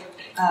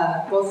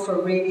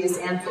for radius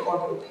and for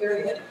orbital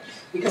period,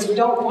 because we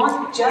don't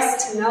want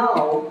just to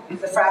know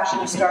the fraction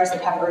of stars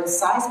that have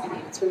Earth-sized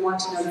planets. We want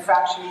to know the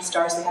fraction of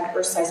stars that have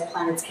Earth-sized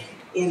planets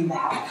in the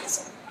habitable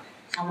zone.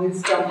 And we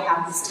don't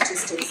have the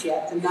statistics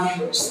yet, the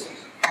numbers,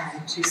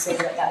 to say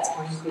that that's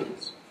going to be.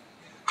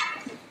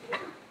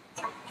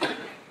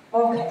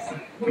 Okay.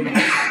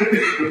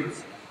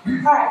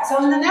 All right,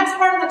 so in the next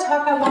part of the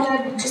talk, I want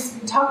to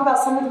just talk about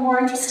some of the more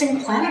interesting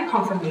planet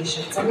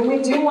conformations. I mean,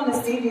 we do want to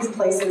see these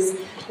places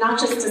not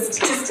just as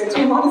statistics,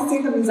 we want to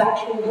see them as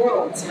actual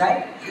worlds,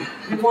 right?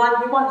 We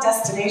want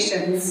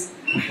destinations,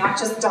 not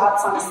just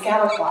dots on a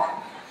scatter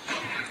plot.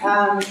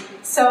 Of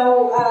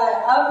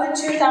the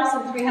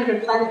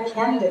 2,300 planet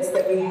candidates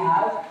that we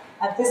have,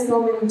 at this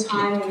moment in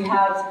time we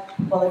have,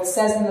 well, it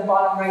says in the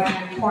bottom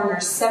right-hand corner,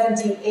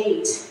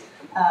 78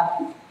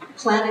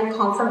 planet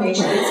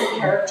conformations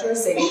and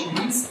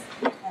characterizations.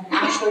 And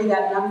actually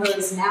that number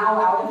is now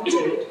out of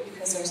date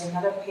because there's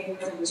another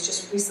paper that was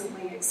just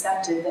recently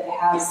accepted that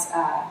has,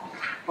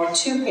 or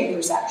two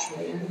papers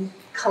actually, and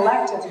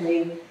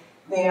collectively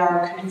they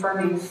are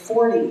confirming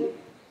 40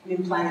 new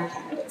planet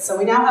candidates. So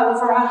we now have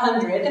over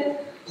 100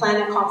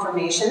 planet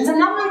conformations, and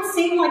that might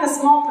seem like a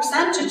small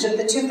percentage of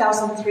the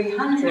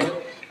 2,300,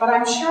 but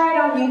I'm sure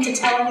I don't need to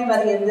tell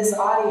anybody in this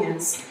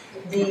audience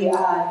the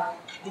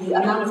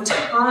amount of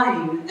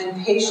time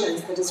and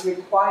patience that is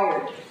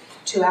required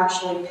to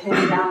actually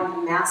pin down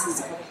the masses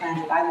of a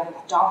planet, either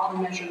with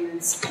Doppler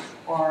measurements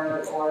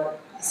or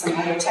some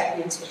other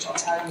techniques which I'll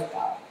tell you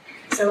about.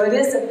 So it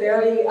is a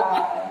very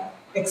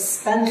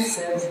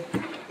expensive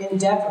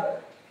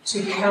endeavor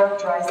to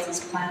characterize these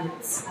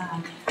planets.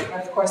 But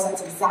of course,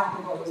 that's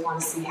exactly what we want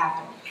to see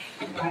happen.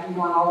 Right? We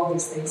want all of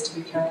these things to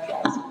be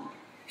characterized.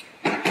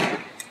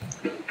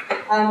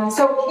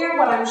 So here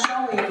what I'm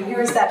showing,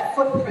 here is that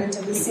footprint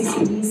of the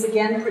CCDs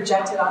again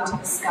projected onto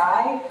the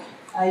sky.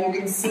 You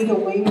can see the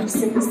wing of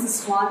Cygnus the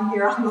Swan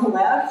here on the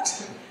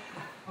left.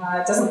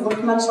 It doesn't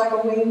look much like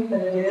a wing,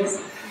 but it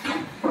is.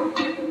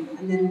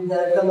 And then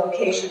the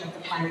location of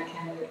the planet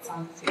candidates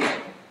on the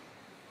field.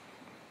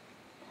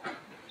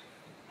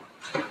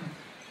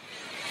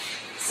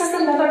 This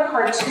is another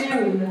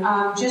cartoon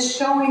just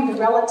showing the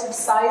relative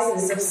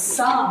sizes of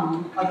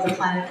some of the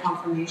planet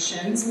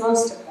conformations,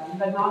 most of them,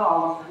 but not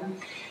all of them.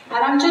 And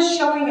I'm just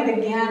showing it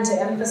again to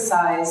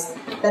emphasize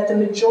that the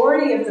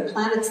majority of the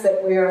planets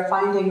that we are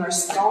finding are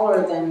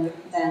smaller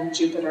than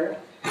Jupiter,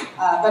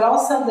 but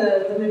also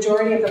the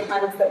majority of the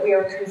planets that we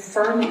are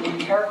confirming and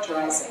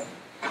characterizing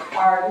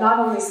are not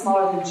only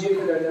smaller than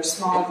Jupiter, they're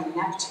smaller than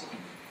Neptune.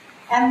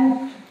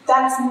 And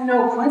that's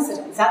no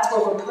coincidence. That's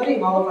where we're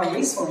putting all of our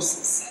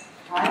resources.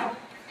 Right?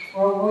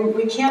 Well,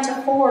 we can't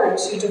afford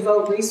to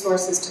devote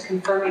resources to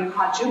confirming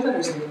hot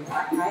Jupiters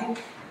anymore, right?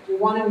 We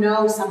want to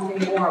know something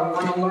more. We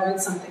want to learn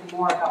something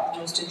more about the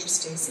most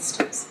interesting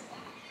systems.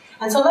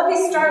 And so let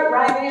me start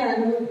right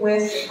in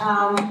with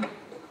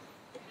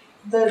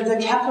the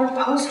Kepler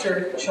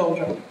poster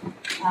children.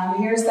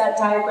 Here's that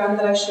diagram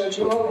that I showed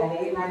you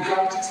already, and I'd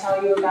love to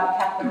tell you about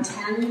Kepler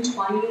 10,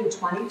 20, and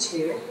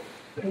 22.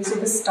 These are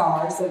the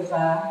stars of,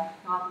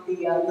 not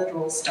the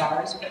literal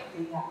stars, but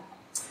the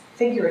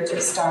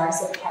figurative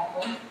stars of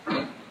Kepler.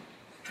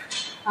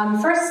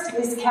 First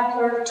is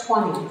Kepler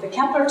 20. The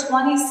Kepler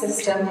 20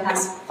 system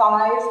has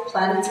 5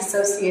 planets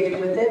associated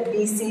with it,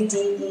 B, C,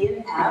 D, E,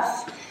 and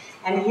F.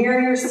 And here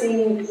you're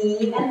seeing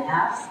E and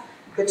F.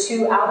 The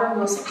 2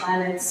 outermost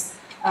planets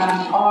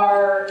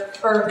are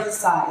Earth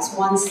size.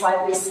 One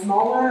slightly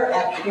smaller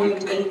at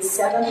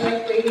 0.87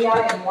 Earth radii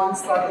and one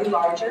slightly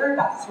larger,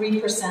 about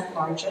 3%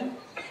 larger.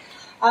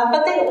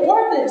 But they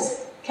orbit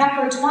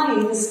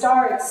Kepler-20, the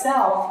star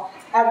itself,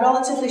 at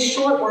relatively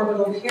short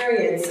orbital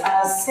periods,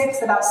 about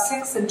 6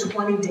 and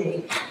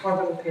 20-day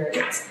orbital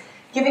periods,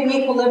 giving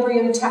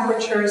equilibrium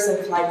temperatures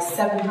of like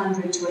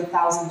 700 to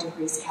 1,000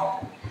 degrees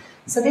Kelvin.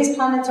 So these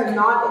planets are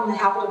not in the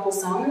habitable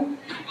zone.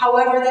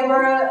 However, they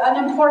were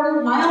an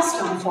important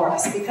milestone for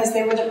us because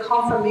they were the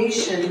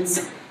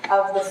confirmations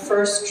of the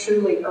first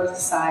truly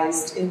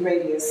Earth-sized in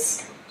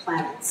radius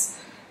planets.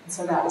 And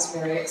so that was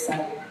very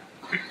exciting.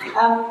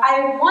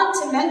 I want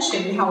to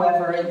mention,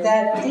 however,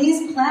 that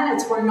these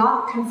planets were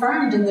not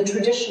confirmed in the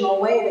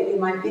traditional way that you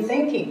might be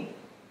thinking.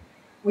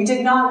 We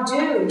did not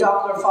do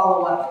Doppler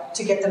follow-up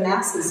to get the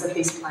masses of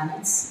these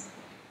planets.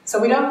 So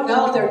we don't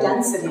know their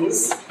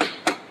densities.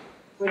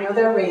 We know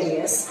their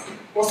radius.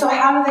 Well, so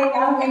how do we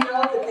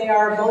know that they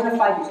are bona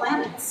fide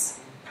planets?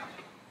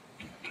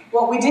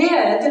 What we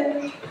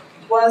did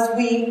was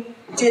we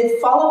did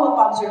follow-up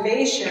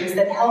observations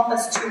that help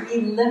us to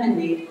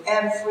eliminate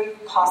every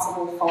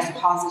possible false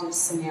positive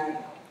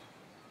scenario.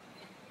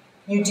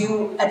 You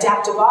do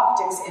adaptive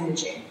optics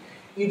imaging.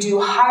 You do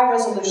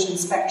high-resolution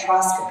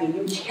spectroscopy.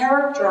 You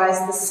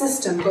characterize the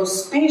system both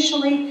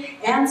spatially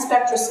and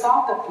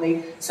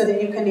spectroscopically so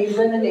that you can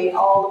eliminate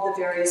all of the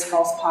various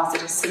false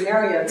positive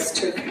scenarios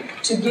to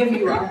give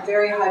you a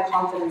very high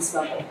confidence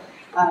level,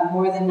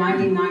 more than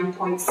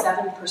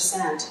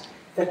 99.7%.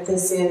 That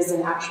this is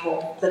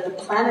that the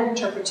planet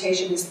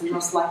interpretation is the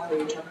most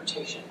likely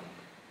interpretation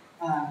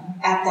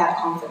at that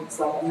confidence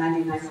level,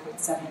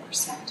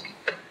 99.7%.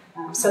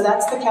 So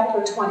that's the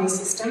Kepler-20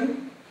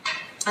 system.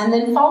 And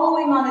then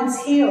following on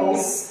its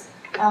heels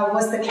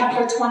was the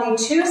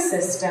Kepler-22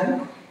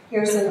 system.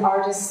 Here's an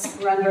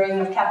artist's rendering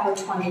of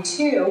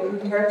Kepler-22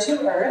 compared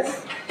to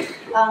Earth.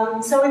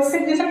 So it's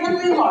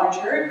significantly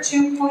larger,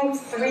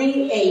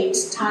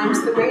 2.38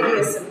 times the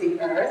radius of the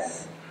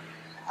Earth,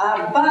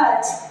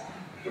 but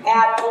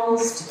at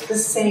almost the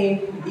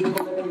same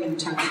equilibrium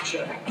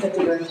temperature that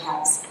the Earth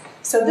has.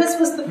 So this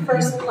was the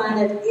first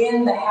planet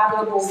in the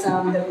habitable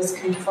zone that was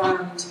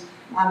confirmed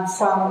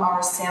from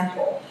our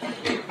sample.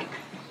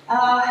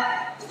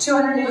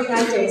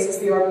 289 days is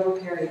the orbital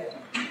period.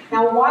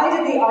 Now, why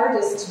did the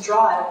artist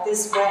draw it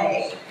this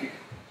way?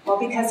 Well,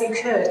 because he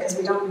could, because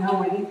we don't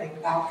know anything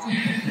about them.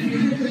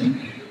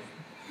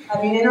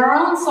 I mean, in our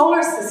own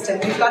solar system,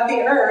 we've got the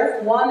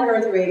Earth, 1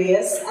 Earth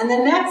radius, and the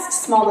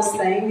next smallest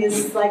thing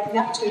is like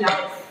Neptune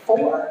at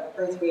 4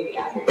 Earth radii,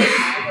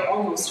 or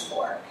almost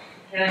 4.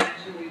 And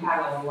we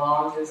had a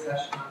long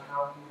discussion on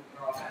how we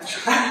draw that.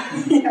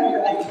 Yeah,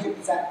 right,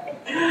 exactly.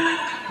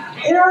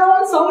 In our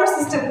own solar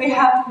system, we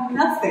have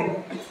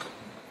nothing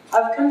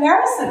of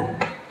comparison.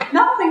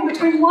 Nothing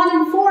between 1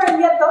 and 4,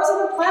 and yet those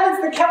are the planets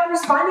that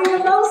Kepler's finding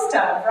the most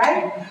of,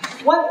 right?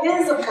 What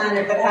is a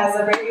planet that has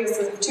a radius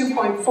of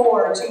 2.4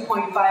 or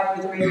 2.5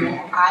 Earth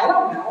radii? I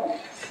don't know,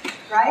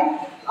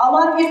 right? A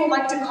lot of people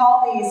like to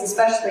call these,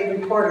 especially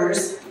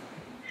reporters,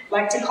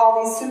 like to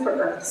call these super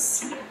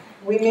Earths.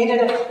 We made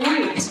it a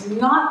point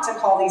not to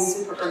call these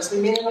super Earths.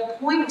 We made it a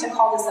point to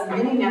call this a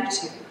mini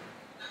Neptune.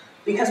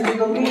 Because we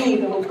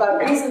believe, and we've got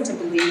reason to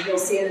believe, you'll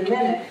see in a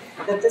minute,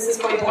 that this is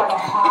going to have a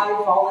high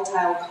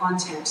volatile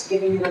content,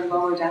 giving it a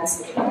lower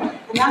density.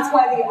 And that's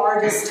why the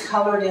artist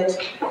colored it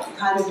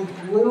kind of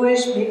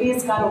bluish. Maybe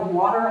it's got a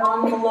water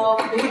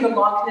envelope. Maybe the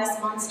Loch Ness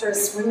Monster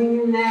is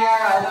swimming in there.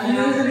 I don't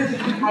know.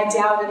 I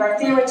doubt it. Our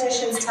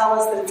theoreticians tell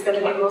us that it's going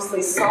to be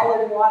mostly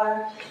solid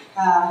water.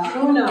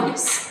 Who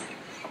knows?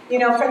 You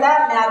know, for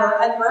that matter,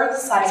 an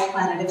Earth-sized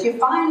planet, if you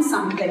find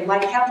something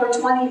like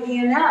Kepler-20 E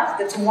and F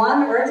that's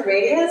 1 Earth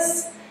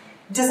radius,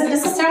 does it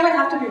necessarily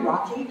have to be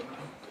rocky?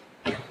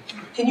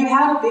 Can you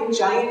have a big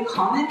giant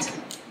comet,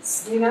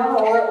 you know,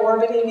 or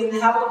orbiting in the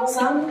habitable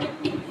zone?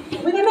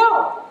 We don't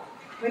know.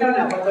 We don't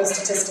know what those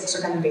statistics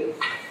are going to be.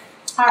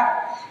 All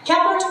right.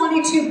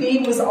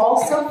 Kepler-22b was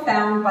also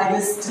found by the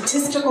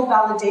statistical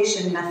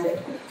validation method,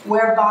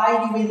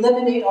 whereby you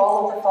eliminate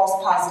all of the false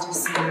positive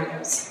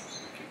scenarios.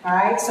 All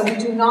right, so we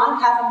do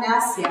not have a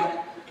mass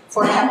yet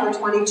for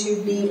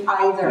Kepler-22b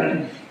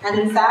either. And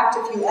in fact,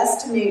 if you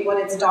estimate what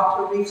its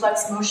Doppler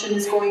reflex motion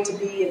is going to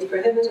be, it's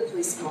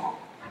prohibitively small.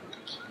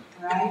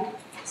 All right,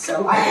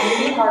 so I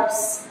believe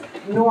Harps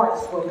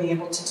North will be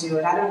able to do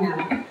it. I don't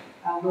know.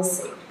 We'll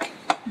see.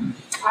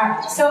 All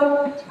right,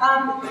 so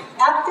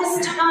at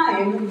this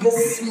time, the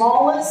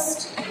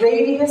smallest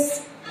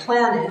radius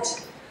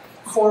planet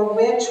for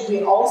which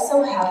we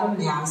also have a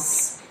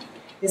mass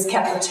is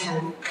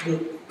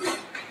Kepler-10b.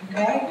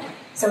 Okay,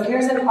 so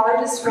here's an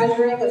artist's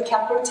rendering of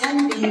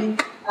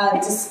Kepler-10b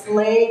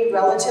displayed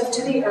relative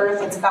to the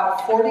Earth. It's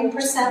about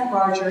 40%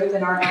 larger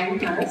than our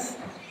own Earth,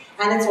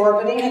 and it's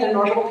orbiting at an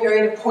orbital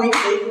period of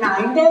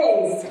 0.89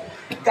 days.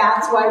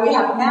 That's why we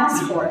have a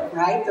mass for it,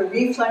 right? The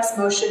reflex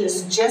motion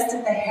is just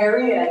at the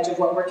hairy edge of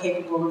what we're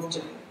capable of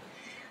doing.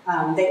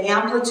 The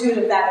amplitude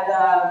of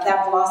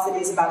that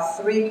velocity is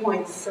about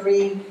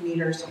 3.3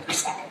 meters per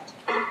second.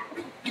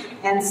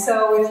 And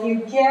so if you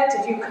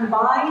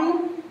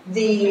combine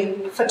the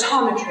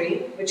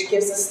photometry, which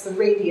gives us the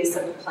radius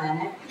of the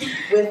planet,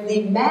 with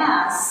the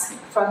mass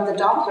from the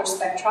Doppler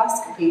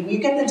spectroscopy, you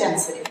get the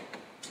density.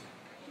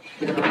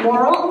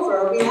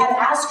 Moreover, we had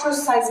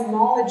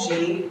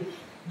astroseismology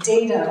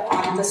data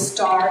on the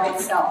star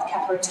itself,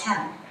 Kepler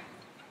 10.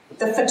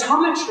 The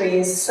photometry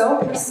is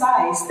so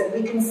precise that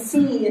we can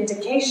see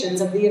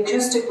indications of the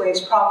acoustic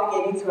waves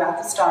propagating throughout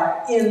the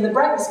star in the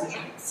brightness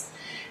measurements.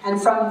 And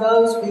from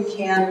those, we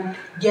can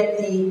get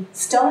the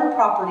stellar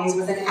properties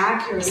with an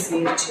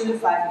accuracy of 2 to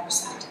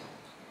 5%.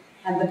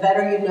 And the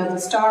better you know the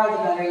star, the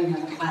better you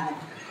know the planet.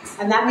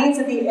 And that means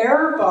that the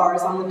error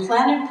bars on the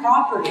planet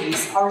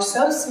properties are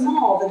so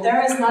small that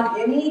there is not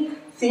any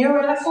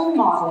theoretical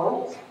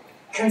model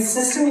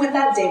consistent with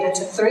that data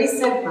to 3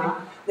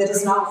 sigma that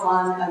is not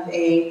one of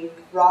a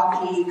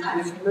rocky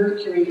kind of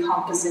mercury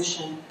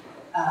composition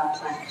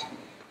planet.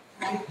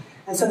 Right?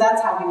 And so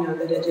that's how we know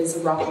that it is a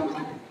rocky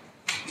planet.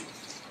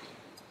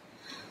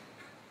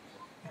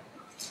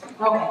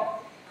 Okay.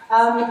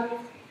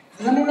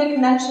 Let me make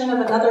mention of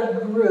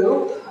another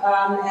group,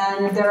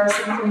 and there are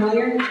some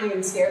familiar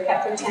names here,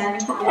 Kepler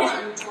 10,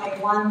 22,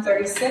 21,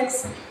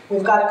 36.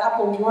 We've got a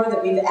couple more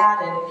that we've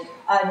added,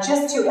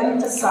 just to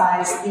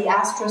emphasize the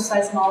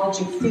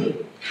astroseismology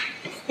theme.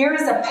 Here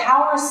is a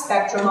power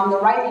spectrum on the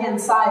right-hand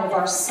side of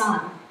our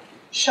sun,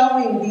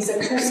 showing these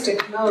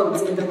acoustic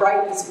modes and the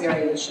brightness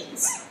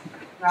variations,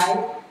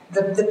 right?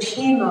 The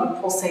P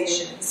mode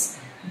pulsations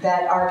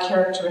that are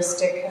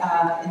characteristic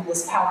in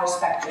this power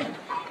spectrum.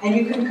 And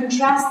you can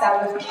contrast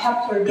that with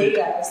Kepler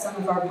data of some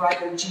of our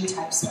brighter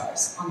G-type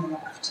stars on the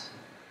left.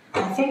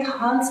 I think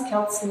Hans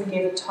Kelsen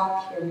gave a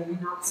talk here maybe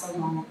not so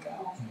long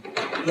ago.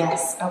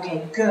 Yes,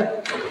 okay,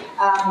 good.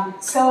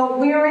 So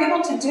we are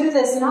able to do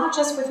this not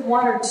just with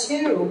 1 or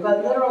 2,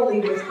 but literally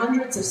with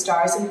hundreds of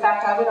stars. In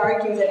fact, I would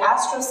argue that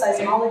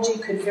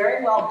astroseismology could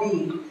very well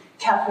be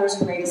Kepler's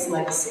greatest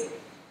legacy.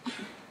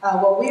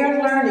 What we are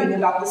learning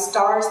about the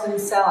stars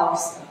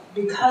themselves,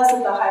 because of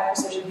the high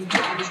precision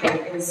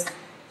photometry,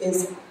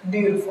 is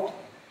beautiful.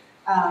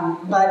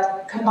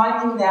 But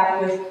combining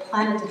that with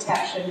planet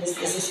detection is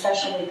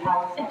especially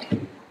powerful.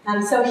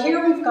 So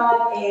here we've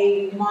got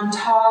a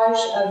montage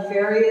of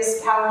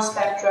various power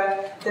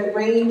spectra that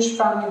range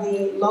from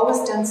the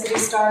lowest density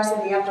stars in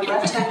the upper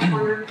left-hand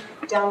corner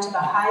down to the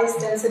highest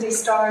density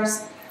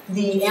stars.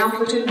 The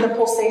amplitude of the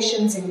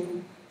pulsations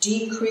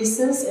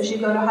decreases as you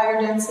go to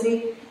higher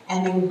density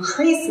and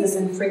increases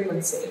in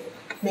frequency,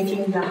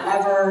 making them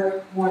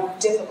ever more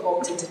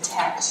difficult to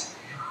detect.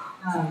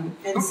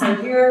 And so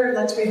here,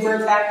 let's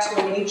revert back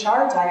to an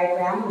HR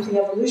diagram with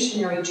the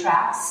evolutionary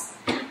tracks.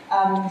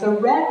 The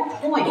red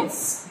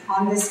points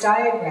on this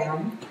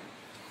diagram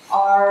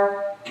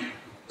are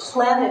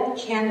planet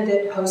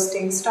candidate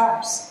hosting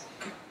stars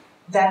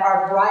that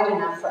are bright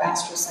enough for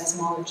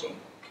astroseismology.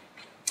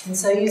 And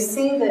so you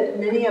see that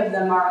many of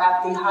them are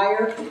at the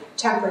higher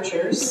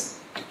temperatures.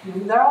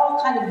 They're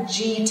all kind of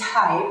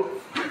G-type,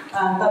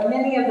 but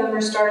many of them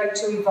are starting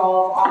to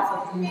evolve off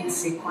of the main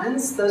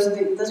sequence. Those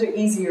are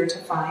easier to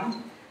find.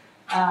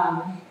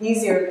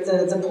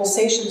 The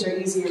pulsations are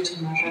easier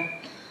to measure.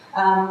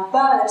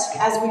 But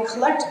as we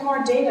collect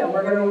more data,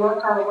 we're going to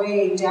work our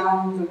way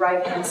down the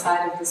right-hand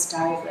side of this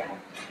diagram.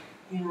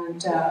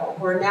 And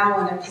we're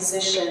now in a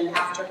position,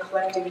 after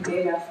collecting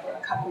data for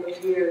a couple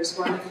of years,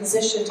 we're in a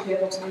position to be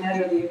able to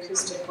measure the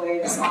acoustic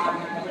waves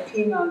on the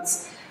P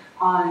modes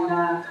on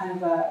kind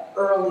of an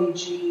early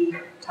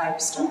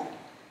G-type star.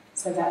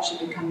 So that should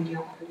be coming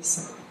out pretty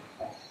soon.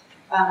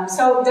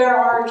 So there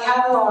are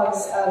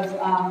catalogs of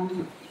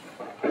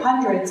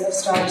hundreds of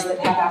stars that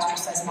have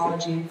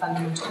astroseismology and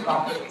fundamental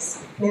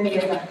properties, many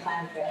of them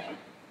planetary.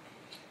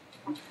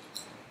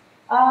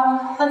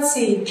 Let's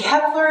see,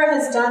 Kepler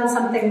has done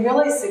something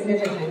really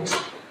significant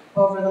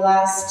over the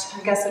last,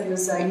 I guess it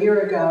was a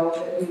year ago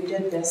that we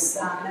did this,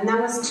 and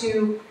that was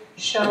to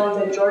show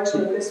that George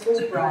Lucas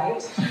was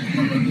right.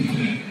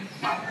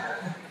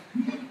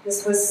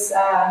 This was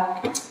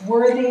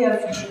worthy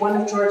of one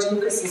of George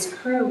Lucas's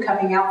crew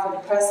coming out for the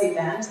press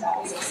event.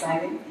 That was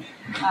exciting.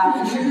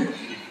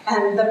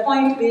 And the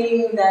point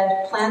being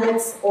that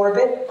planets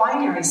orbit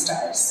binary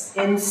stars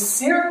in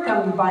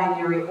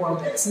circumbinary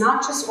orbits,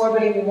 not just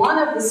orbiting one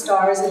of the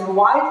stars in a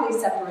widely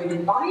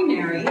separated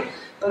binary,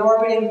 but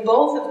orbiting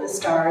both of the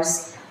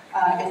stars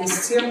in a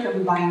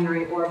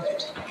circumbinary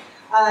orbit.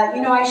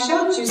 I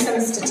showed you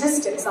some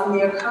statistics on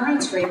the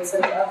occurrence rates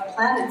of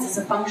planets as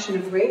a function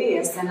of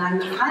radius, and I'm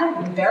kind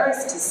of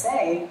embarrassed to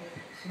say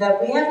that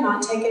we have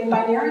not taken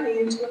binarity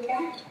into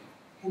account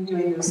in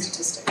doing those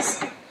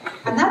statistics.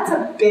 And that's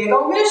a big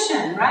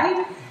omission,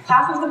 right?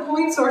 Half of the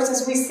point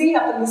sources we see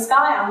up in the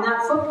sky on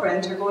that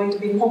footprint are going to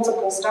be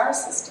multiple star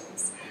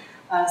systems.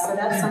 So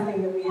that's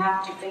something that we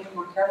have to think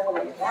more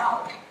carefully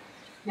about.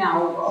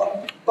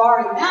 Now,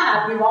 barring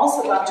that, we've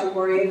also got to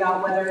worry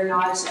about whether or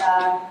not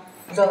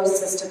those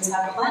systems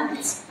have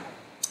planets.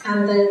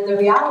 And the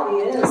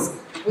reality is,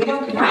 we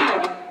don't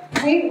know.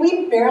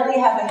 We barely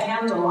have a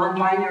handle on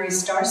binary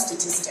star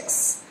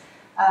statistics,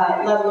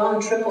 let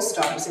alone triple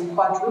stars and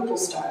quadruple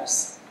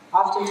stars.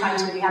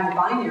 Oftentimes when you have the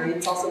binary,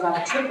 it's also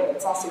got a triple,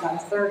 it's also got a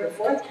third or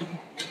fourth companion.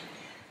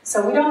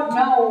 So we don't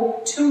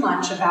know too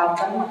much about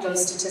them, what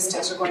those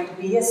statistics are going to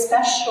be,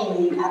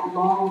 especially at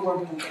long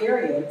orbital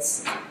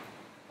periods.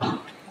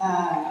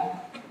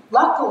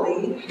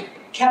 Luckily,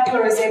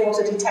 Kepler is able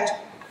to detect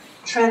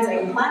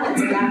transiting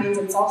planets, and that means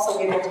it's also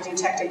able to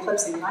detect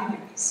eclipsing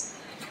binaries.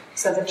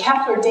 So the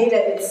Kepler data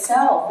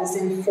itself is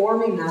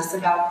informing us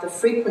about the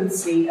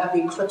frequency of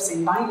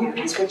eclipsing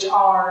binaries, which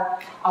are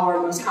our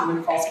most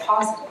common false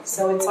positives.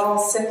 So it's all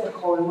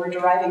cyclical, and we're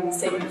deriving the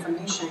same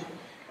information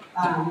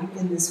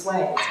in this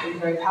way. It's been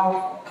very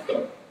powerful.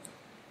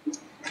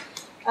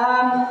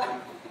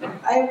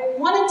 I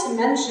wanted to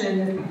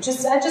mention,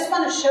 I just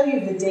want to show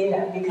you the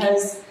data,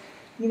 because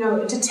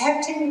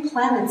detecting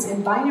planets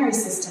in binary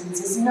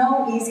systems is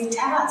no easy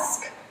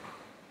task.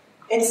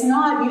 It's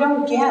not, you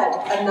don't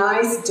get a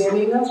nice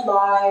dimming of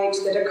light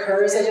that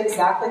occurs at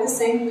exactly the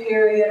same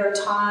period or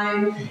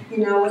time,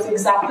 with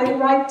exactly the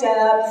right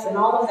depth and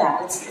all of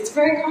that. It's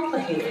very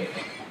complicated.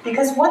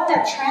 Because what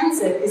that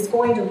transit is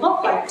going to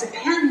look like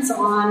depends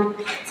on,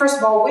 first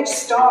of all, which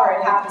star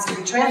it happens to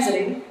be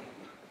transiting,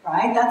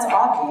 right? That's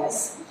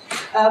obvious.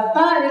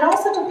 But it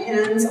also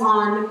depends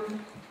on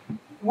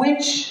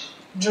which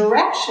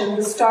direction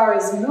the star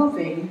is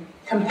moving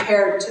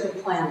compared to the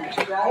planet,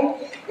 right?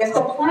 If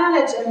the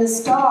planet and the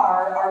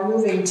star are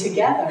moving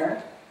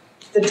together,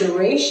 the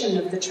duration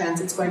of the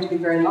transit is going to be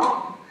very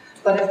long.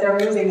 But if they're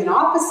moving in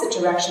opposite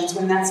directions,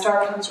 when that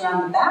star comes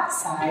around the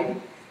backside,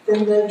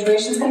 then the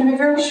duration is going to be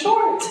very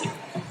short.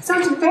 So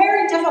it's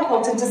very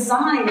difficult to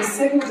design a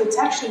signal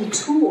detection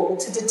tool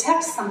to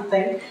detect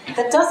something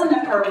that doesn't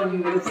occur when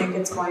you would think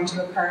it's going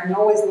to occur and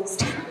always looks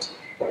different,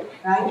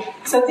 right?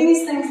 So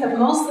these things have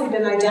mostly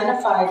been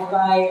identified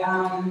by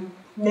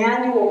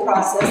manual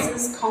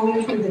processes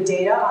combing through the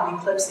data on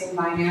eclipsing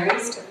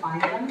binaries to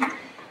find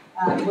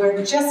them.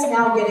 We're just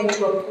now getting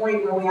to a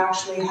point where we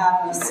actually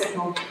have a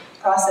signal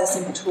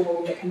processing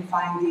tool that can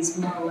find these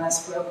more or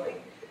less broadly.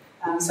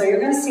 So you're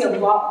going to see a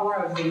lot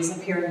more of these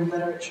appear in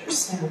literature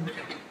soon.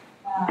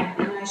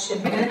 And I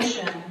should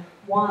mention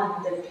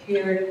one that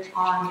appeared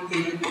on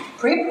the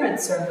preprint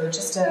server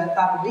just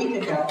about a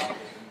week ago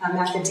at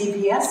the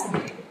DPS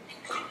meeting.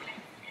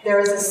 There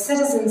is a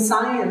citizen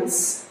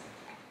science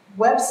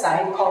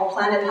website called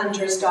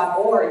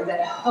planethunters.org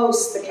that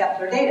hosts the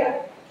Kepler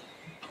data.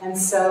 And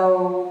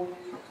so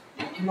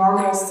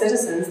normal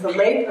citizens, the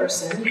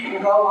layperson,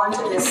 can go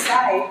onto this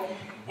site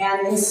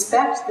and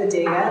inspect the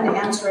data and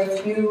answer a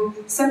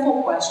few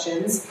simple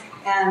questions,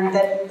 and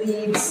that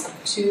leads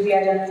to the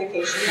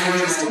identification of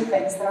interesting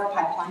things that our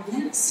pipeline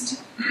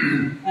missed.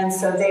 And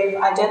so they've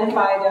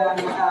identified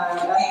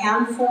a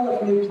handful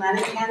of new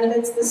planet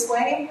candidates this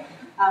way,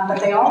 but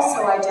they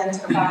also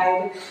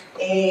identified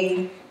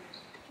a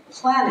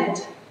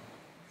planet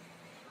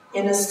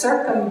in a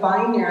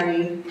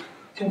circumbinary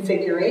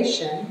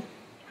configuration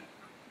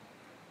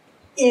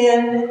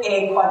in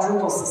a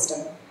quadruple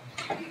system.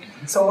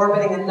 So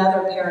orbiting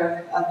another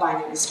pair of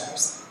binary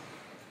stars.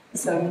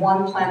 So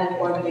one planet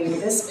orbiting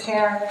this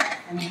pair,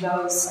 and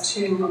those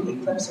two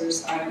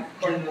eclipsers are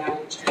going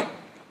around each other.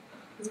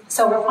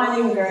 So we're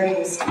finding very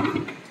cool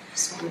stuff.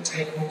 Just wanted to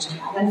make mention of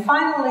that. And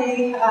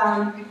finally,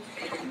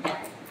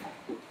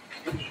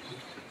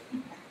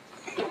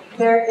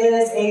 there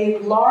is a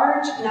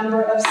large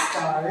number of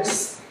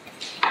stars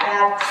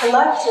that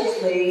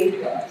collectively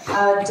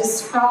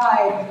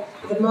describe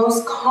the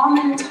most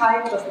common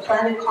type of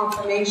planet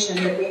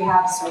conformation that we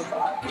have so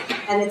far.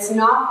 And it's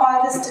not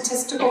by the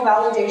statistical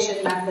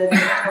validation method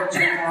that I told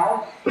you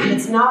about.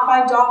 It's not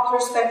by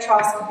Doppler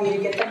spectroscopy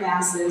to get the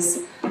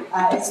masses.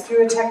 It's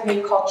through a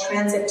technique called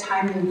transit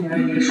timing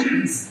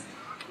variations.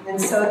 And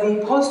so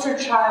the poster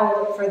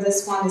child for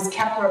this one is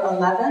Kepler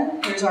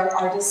 11. Here's our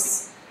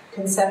artist's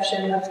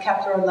conception of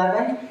Kepler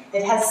 11.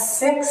 It has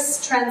 6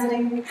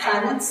 transiting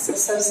planets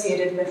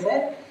associated with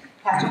it.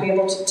 You have to be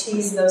able to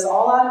tease those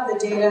all out of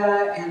the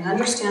data and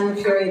understand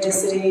the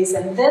periodicities.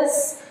 And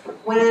this,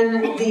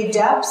 when the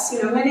depths,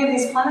 many of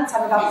these planets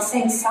have about the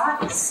same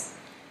size.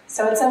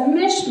 So it's a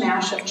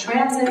mishmash of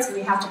transits, and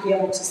you have to be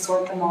able to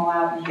sort them all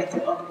out and get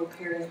the orbital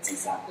periods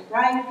exactly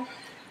right.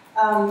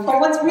 But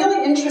what's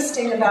really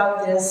interesting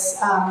about this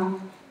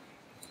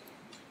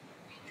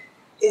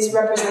is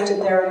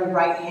represented there in the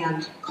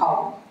right-hand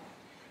column.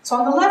 So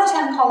on the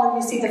left-hand column,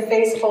 you see the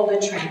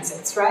phase-folded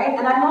transits, right?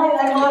 And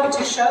I love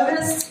to show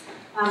this.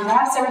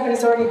 Perhaps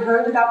everybody's already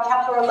heard about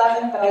Kepler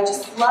 11, but I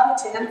just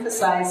love to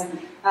emphasize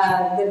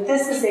that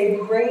this is a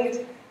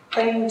great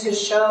thing to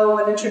show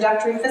an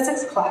introductory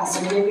physics class,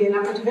 or maybe an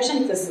upper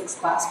division physics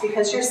class,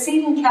 because you're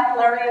seeing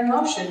Keplerian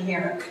motion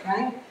here,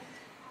 right?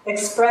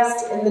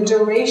 Expressed in the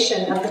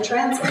duration of the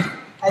transit.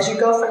 As you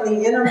go from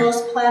the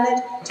innermost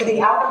planet to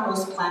the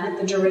outermost planet,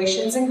 the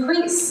durations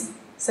increase,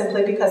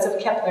 simply because of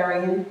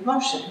Keplerian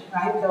motion,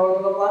 right? The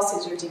orbital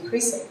velocities are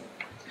decreasing.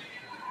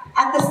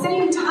 At the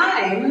same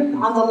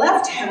time, on the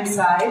left-hand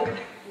side,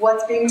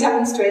 what's being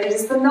demonstrated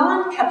is the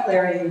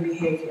non-Keplerian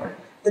behavior.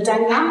 the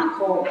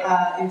dynamical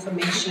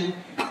information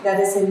that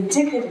is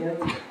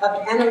indicative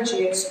of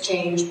energy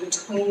exchange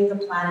between the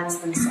planets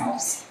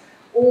themselves,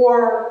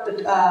 or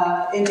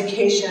the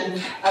indication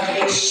of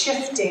a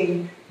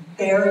shifting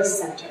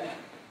barycenter.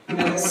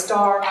 The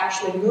star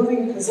actually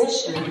moving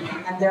position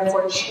and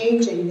therefore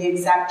changing the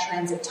exact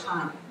transit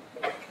time.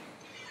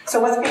 So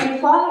what's being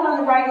plotted on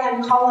the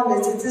right-hand column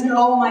is it's an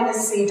O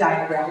minus C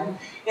diagram.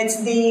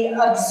 It's the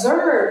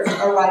observed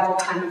arrival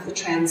time of the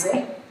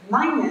transit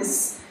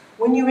minus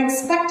when you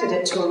expected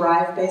it to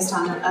arrive based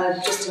on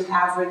just an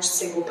average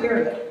single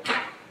period,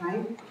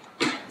 right?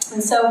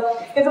 And so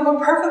if it were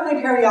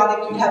perfectly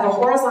periodic, you'd have a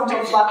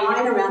horizontal flat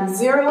line around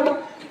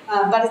 0,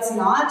 but it's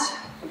not.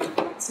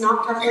 It's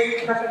not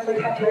perfectly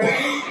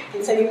Keplerian,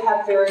 and so you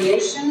have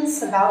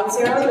variations about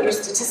 0 that are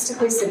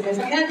statistically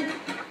significant.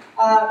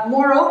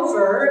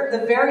 Moreover, the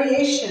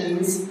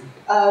variations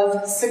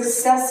of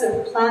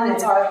successive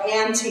planets are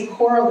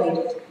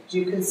anti-correlated, as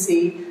you can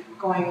see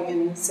going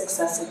in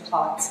successive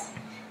plots.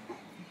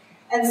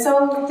 And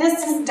so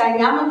this is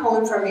dynamical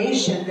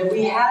information that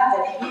we have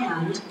at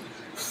hand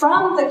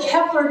from the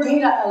Kepler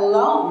data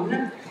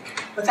alone,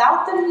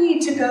 without the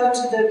need to go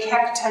to the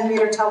Keck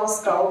 10-meter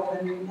telescope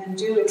and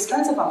do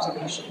extensive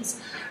observations.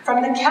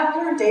 From the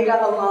Kepler data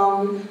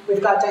alone,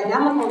 we've got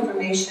dynamical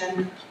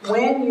information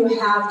when you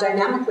have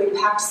dynamically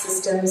packed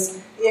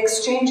systems, the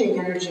exchanging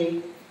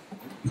energy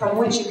from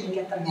which you can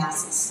get the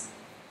masses.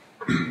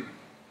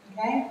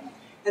 Okay?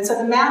 And so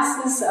the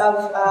masses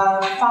of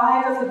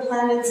 5 of the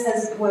planets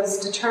was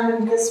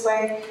determined this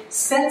way.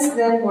 Since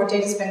then, more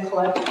data has been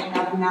collected, and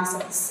now the mass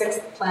of the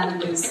 6th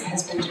planet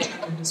has been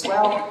determined as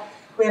well.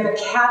 We have a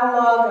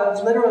catalog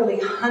of literally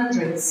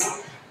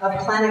hundreds of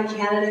planet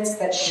candidates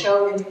that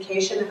show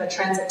indication of a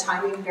transit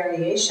timing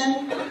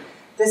variation.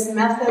 This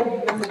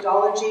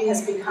methodology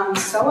has become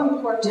so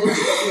important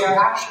that we are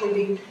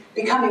actually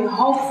becoming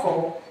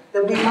hopeful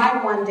that we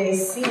might one day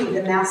see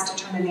the mass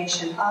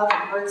determination of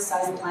an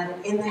Earth-sized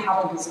planet in the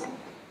habitable zone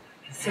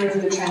through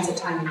the transit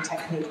timing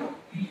technique.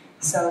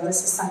 So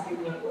this is something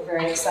we're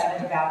very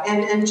excited about.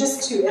 And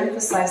just to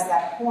emphasize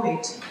that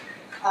point,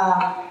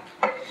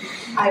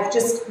 I've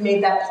just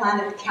made that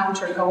planet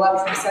counter go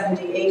up from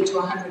 78 to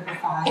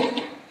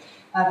 105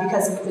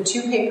 because of the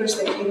 2 papers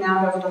that came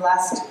out over the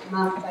last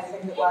month, I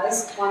think it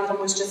was. One of them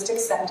was just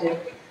accepted,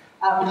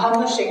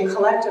 publishing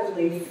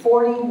collectively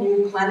 40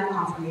 new planet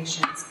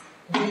confirmations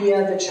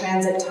via the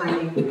transit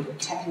timing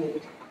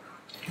technique.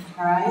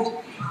 All right?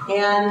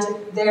 And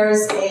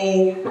there's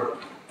a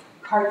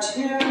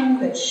cartoon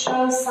that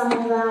shows some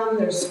of them.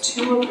 There's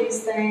 2 of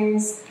these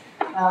things.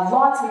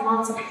 Lots and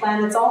lots of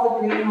planets. All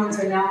the green ones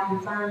are now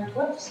confirmed.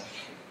 Whoops.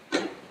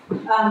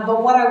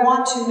 But what I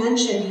want to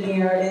mention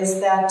here is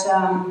that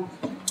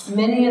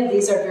many of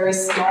these are very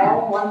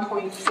small,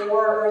 1.4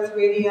 Earth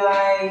radii,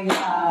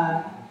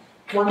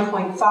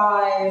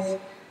 1.5,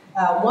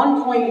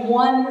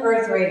 1.1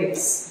 Earth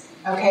radius,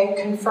 okay,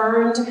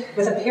 confirmed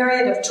with a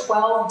period of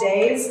 12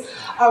 days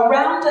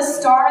around a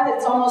star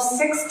that's almost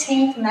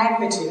 16th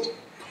magnitude.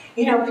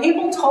 You know,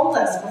 people told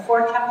us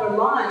before Kepler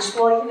launched,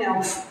 well, you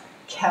know,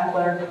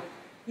 Kepler,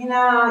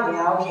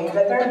 yeah, okay,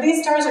 but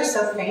these stars are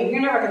so faint,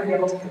 you're never going to be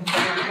able to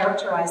completely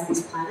characterize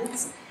these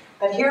planets.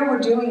 But here we're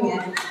doing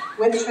it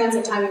with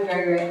transit timing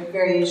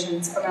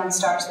variations around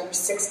stars that are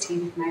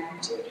 16th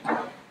magnitude.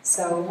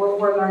 So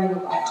we're learning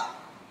a lot.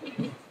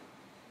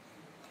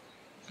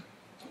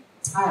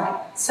 All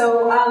right,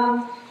 so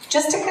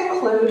just to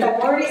conclude, I've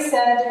already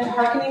said,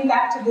 harkening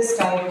back to this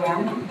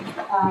diagram,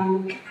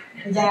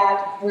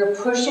 that we're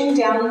pushing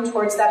down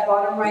towards that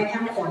bottom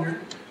right-hand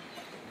corner.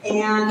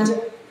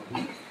 And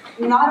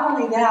not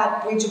only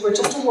that, we were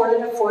just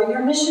awarded a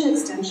 4-year mission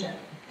extension.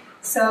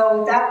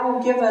 So that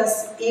will give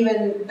us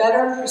even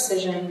better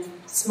precision,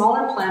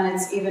 smaller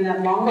planets, even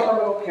at longer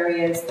orbital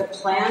periods. The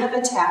plan of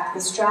attack,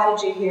 the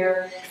strategy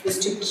here, is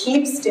to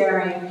keep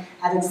staring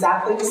at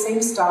exactly the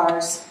same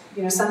stars.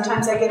 You know,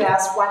 sometimes I get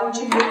asked, why don't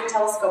you move the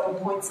telescope and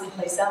point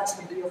someplace else?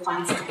 Maybe you'll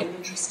find something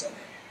interesting.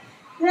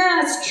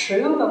 Yeah, it's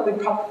true, but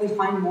we'd probably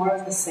find more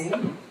of the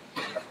same.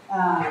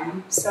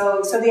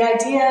 So the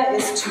idea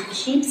is to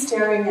keep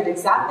staring at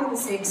exactly the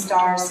same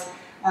stars.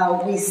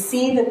 We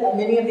see that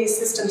many of these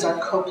systems are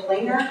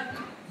coplanar,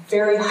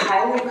 very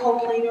highly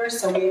coplanar,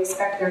 so we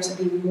expect there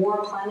to be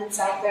more planets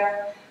out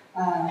there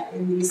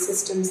in these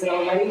systems that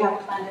already have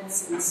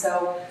planets, and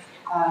so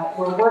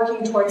we're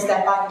working towards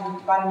that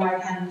bottom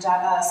right-hand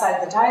side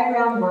of the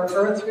diagram where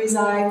Earth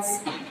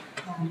resides,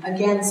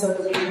 again, so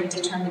that we can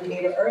determine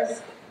Eta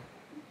Earth.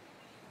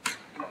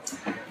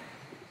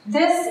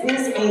 This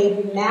is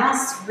a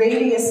mass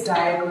radius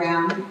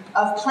diagram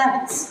of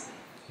planets,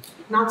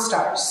 not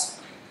stars.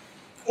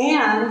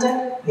 And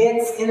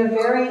it's in a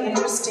very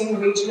interesting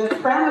region of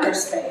parameter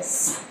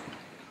space.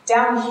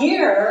 Down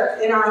here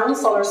in our own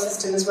solar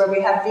system is where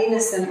we have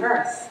Venus and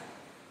Earth.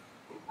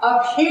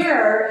 Up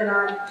here in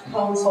our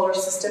own solar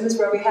system is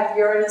where we have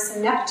Uranus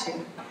and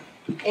Neptune.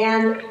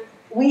 And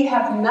we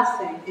have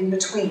nothing in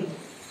between.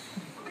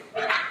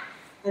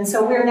 And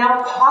so we're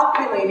now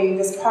populating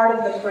this part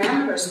of the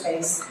parameter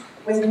space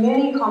with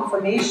many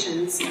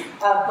conformations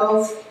of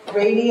both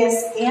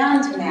radius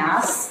and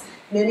mass.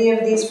 Many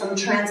of these from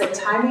transit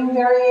timing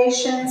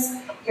variations.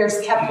 Here's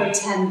Kepler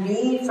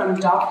 10b from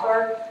the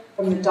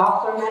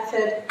Doppler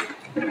method.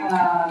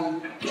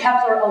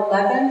 Kepler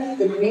 11,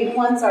 the green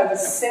ones are the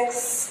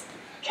 6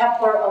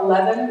 Kepler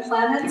 11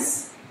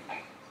 planets.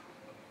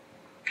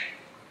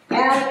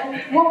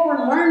 And what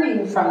we're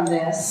learning from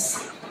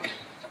this,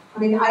 I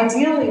mean,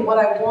 ideally what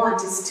I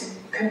want is to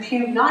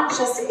compute not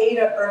just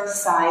eta Earth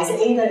size.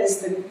 Eta is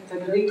the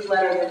Greek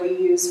letter that we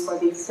use for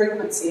the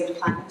frequency of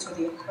planets or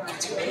the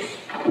occurrence rate.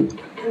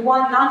 We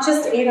want not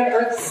just eta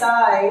Earth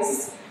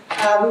size,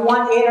 we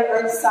want eta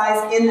Earth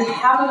size in the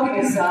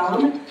habitable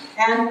zone,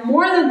 and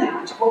more than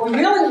that, what we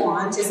really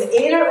want is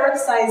eta Earth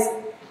size,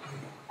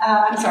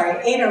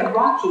 eta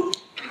Rocky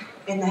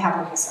in the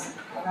habitable zone,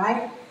 all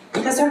right?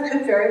 Because there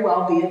could very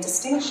well be a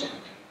distinction.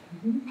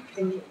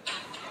 Thank you.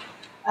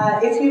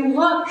 If you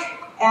look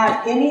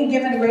at any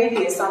given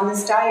radius on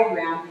this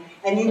diagram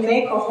and you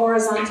make a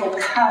horizontal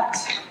cut,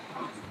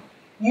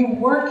 you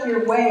work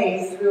your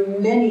way through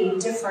many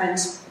different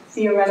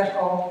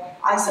theoretical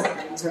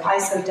isoplanes or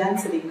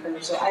isodensity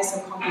curves or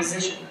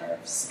isocomposition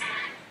curves.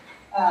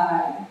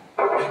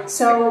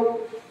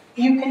 So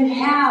you can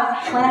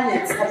have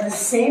planets of the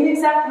same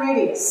exact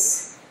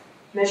radius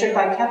measured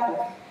by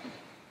Kepler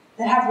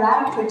that have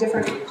radically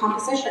different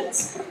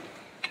compositions.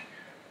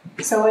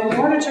 So in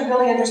order to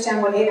really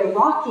understand what eta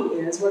Rocky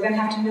is, we're going to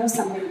have to know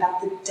something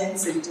about the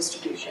density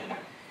distribution.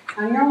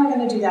 And you're only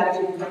going to do that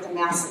if you can get the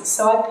masses.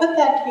 So I put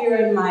that here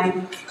in my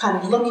kind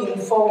of looking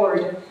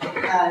forward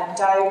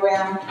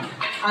diagram.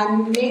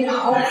 I'm made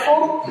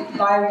hopeful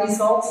by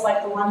results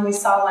like the one we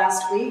saw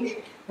last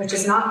week, which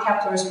is not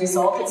Kepler's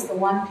result. It's the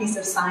one piece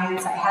of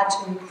science I had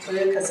to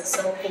include because it's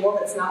so cool.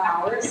 It's not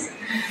ours.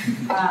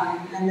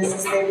 And this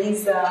is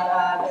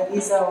the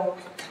ESO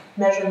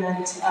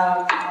measurement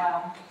of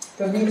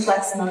the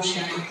reflex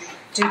motion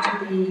due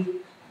to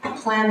the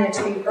planet,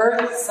 the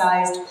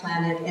Earth-sized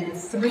planet, in a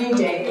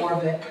 3-day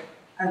orbit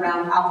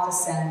around Alpha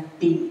Centauri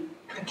b,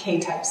 the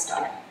K-type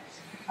star,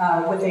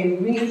 with a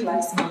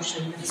reflex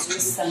motion that's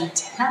just some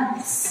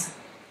tenths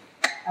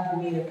of a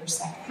meter per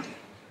second.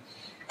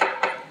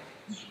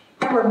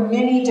 There were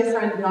many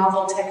different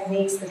novel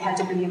techniques that had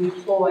to be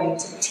employed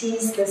to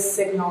tease this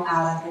signal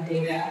out of the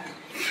data.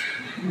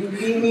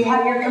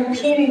 You're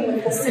competing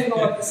with the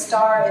signal of the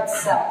star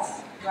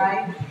itself,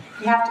 right?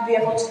 You have to be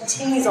able to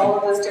tease all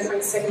of those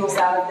different signals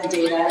out of the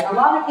data. And a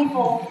lot of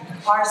people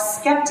are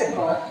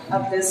skeptical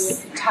of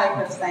this type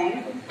of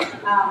thing.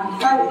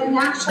 But in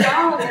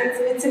actuality,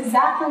 it's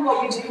exactly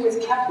what we do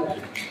with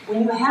Kepler.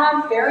 When you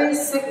have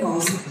various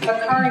signals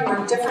occurring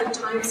on different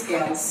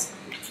timescales,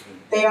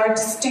 they are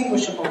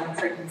distinguishable in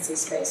frequency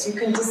space. You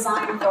can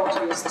design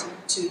filters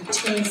to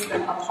tease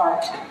them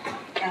apart.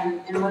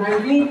 And when I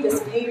read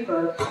this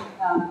paper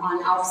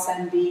on Alpha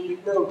Centauri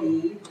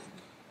b,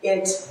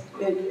 it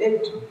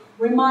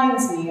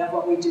reminds me of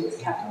what we do with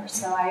Kepler.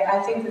 So I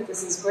think that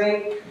this is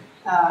great,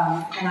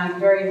 and I'm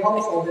very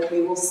hopeful that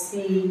we will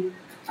see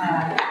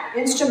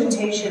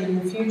instrumentation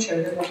in the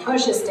future that will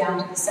push us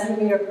down to the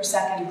centimeter per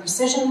second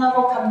precision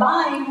level,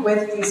 combined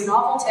with these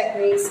novel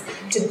techniques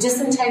to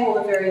disentangle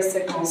the various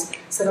signals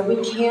so that we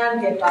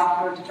can get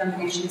Doppler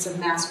determinations of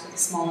mass for the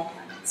smaller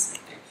planets.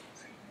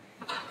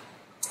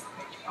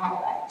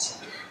 All right.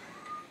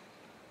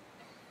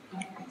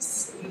 Let's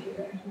see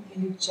here. Let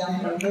me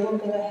jump a little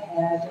bit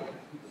ahead.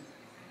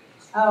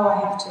 Oh, I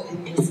have to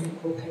end these in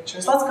cool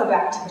pictures. Let's go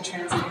back to the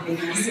transit of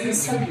Venus. It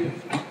was so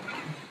beautiful.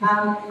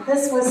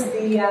 This was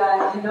the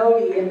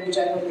Hinode image,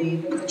 I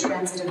believe, of the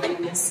transit of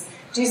Venus.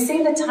 Do you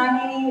see the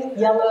tiny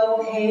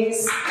yellow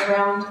haze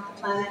around the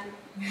planet?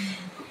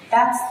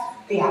 That's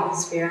the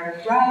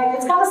atmosphere, right?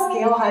 It's got a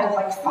scale height of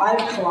like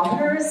 5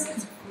 kilometers.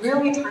 It's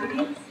really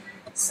tiny.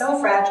 So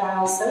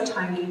fragile, so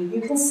tiny. You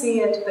can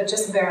see it, but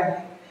just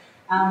barely.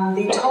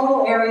 The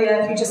total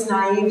area, if you just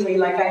naively,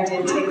 like I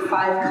did, take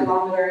 5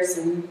 kilometers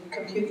and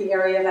compute the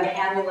area of an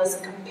annulus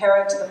and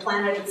compare it to the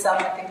planet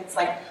itself, I think it's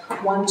like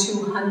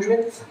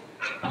 1/200th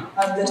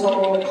of the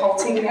total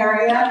occulting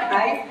area,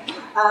 right?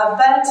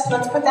 But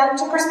let's put that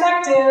into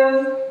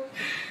perspective,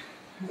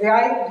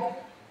 right?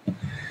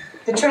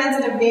 The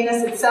transit of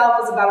Venus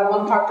itself is about a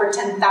 1 part per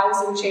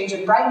 10,000 change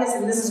in brightness,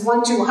 and this is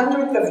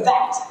 1/200th of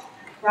that.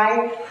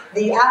 Right?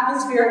 The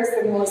atmospheric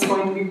signal is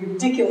going to be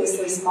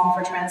ridiculously small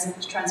for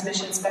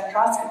transmission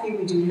spectroscopy.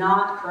 We do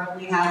not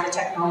currently have the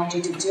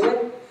technology to do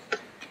it,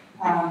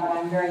 but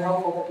I'm very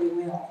hopeful that we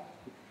will.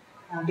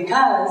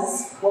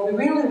 Because what we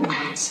really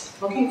want,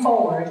 looking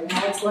forward,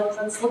 now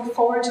let's look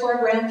forward to our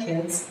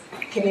grandkids,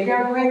 okay, maybe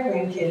our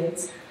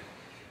great-grandkids,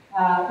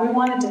 we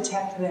want to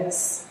detect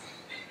this.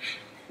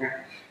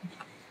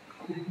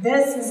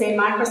 This is a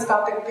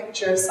microscopic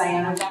picture of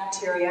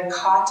cyanobacteria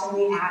caught in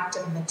the act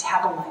of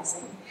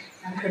metabolizing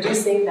and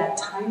producing that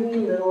tiny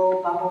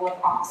little bubble of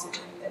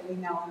oxygen that we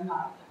know and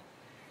love,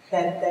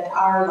 that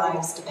our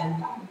lives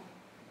depend on.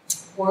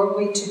 Were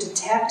we to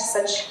detect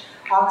such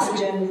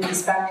oxygen in the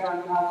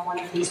spectrum of one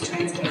of these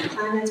transiting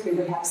planets, we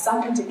would have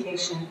some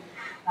indication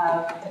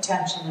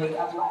potentially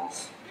of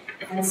life.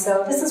 And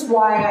so this is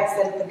why I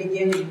said at the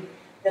beginning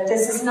that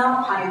this is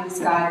not pie in the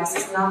sky, this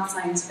is not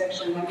science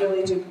fiction. I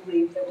really do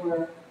believe that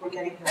we're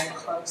getting very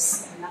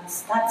close, and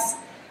that's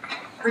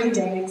pretty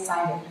dang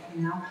exciting,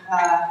 you know.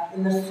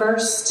 In the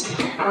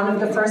one of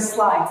the first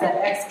slides,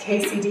 that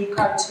XKCD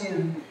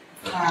cartoon,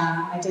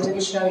 I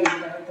didn't show you,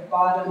 but at the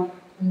bottom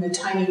in the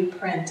tiny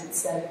print it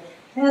said,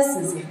 "This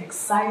is an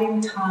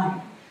exciting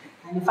time."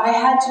 And if I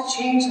had to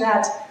change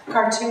that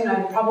cartoon,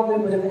 I probably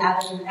would have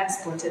added an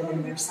expletive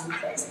in there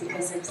someplace,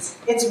 because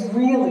it's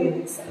really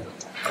an exciting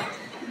time.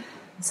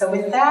 So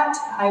with that,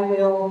 I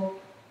will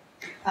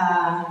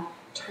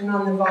turn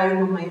on the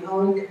volume of my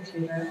own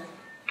computer,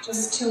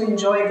 just to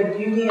enjoy the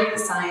beauty of the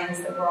science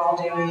that we're all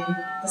doing,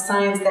 the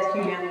science that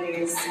humanity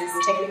is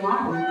taking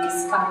on in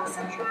these coming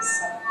centuries.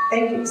 So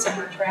thank you so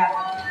much for having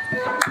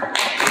me.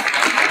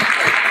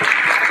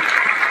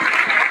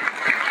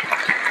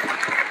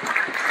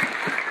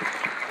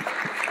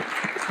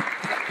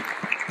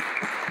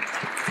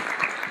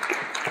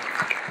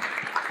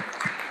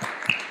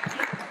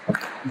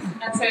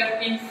 And so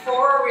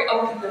before we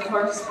open the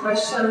first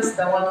questions,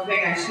 the one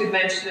thing I should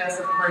mention is,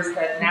 of course,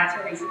 that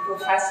Natalia is a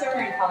professor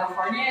in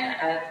California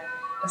at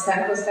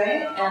San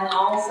Jose and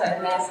also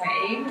at NASA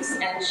Ames,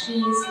 and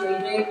she's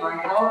leading or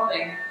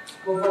helping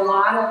with a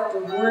lot of the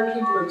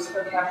working groups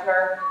for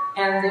Kepler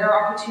and their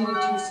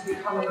opportunities to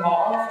become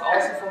involved,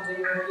 also from the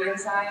European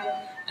side,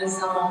 and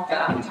some of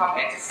the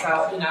topics.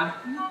 So, you know,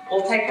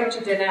 we'll take her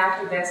to dinner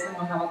after this, and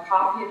we'll have a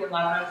coffee at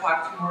 11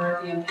 o'clock tomorrow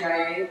at the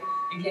MPIA,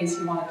 in case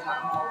you want to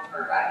talk more with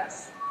her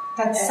guys.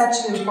 That's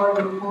such an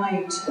important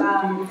point.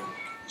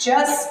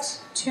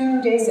 Just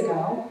 2 days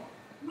ago,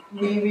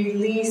 we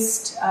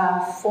released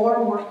 4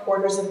 more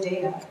quarters of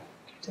data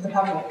to the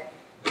public.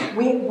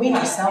 We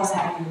ourselves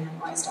haven't even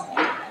analyzed all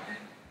that.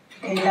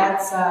 Okay,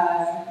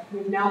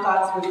 we've now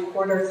got through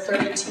quarter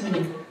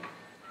 13.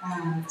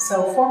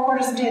 So 4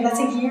 quarters of data, that's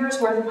a year's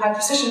worth of high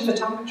precision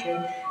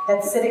photometry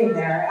that's sitting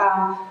there.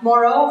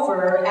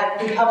 Moreover, at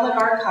the public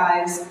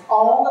archives,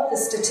 all of the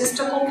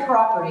statistical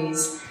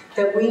properties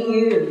that we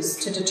use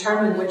to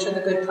determine which are the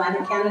good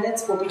planet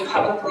candidates will be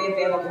publicly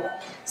available.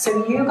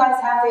 So you guys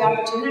have the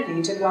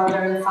opportunity to go out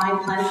there and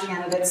find planet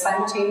candidates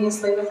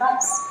simultaneously with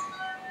us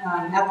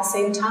at the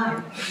same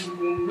time.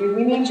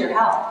 We need your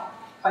help,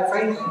 quite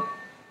frankly.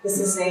 This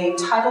is a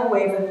tidal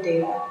wave of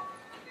data,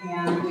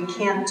 and we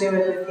can't do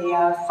it with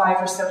the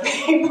 5 or so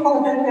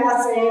people in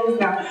NASA Ames.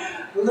 No,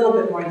 a little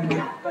bit more than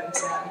that,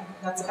 but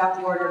that's about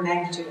the order of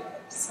magnitude of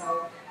it.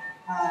 So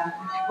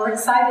we're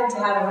excited to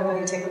have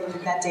everybody take a look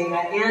at that data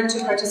and to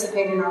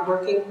participate in our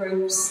working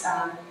groups.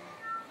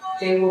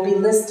 They will be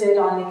listed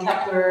on the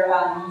Kepler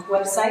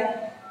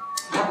website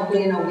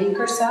probably in a week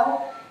or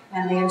so,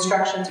 and the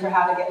instructions for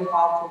how to get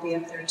involved will be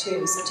up there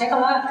too. So take a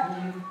look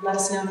and let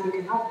us know if you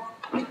can help.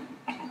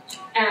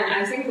 And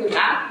I think with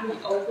that, we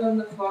open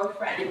the floor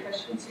for any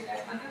questions you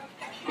guys might have.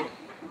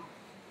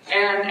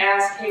 And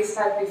as Kate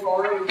said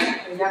before, we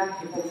young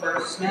people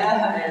first.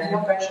 Yeah, no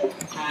pressure.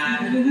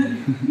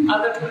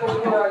 Other people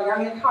who are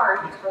young at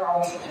heart are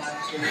also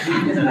allowed to.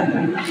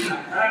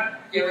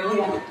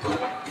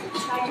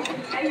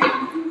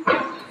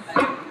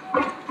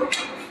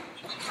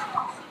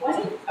 What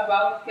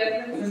about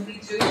Kepler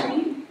 22?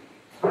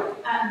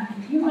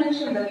 You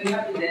mentioned that you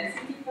have the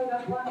density for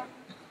that one.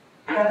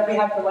 That we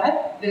have the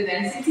what? The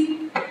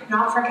density?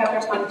 Not for Kepler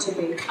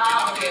 22b.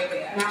 Ah,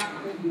 okay.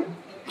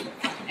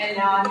 And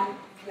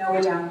no,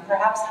 we don't.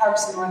 Perhaps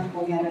Harps North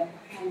will get it.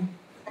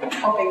 I'm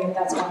hoping that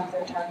that's one of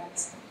their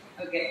targets.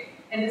 Okay.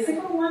 And the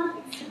second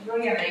one is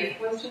really a naive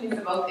question. It's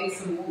about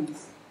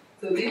exomoons.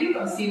 So did you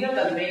consider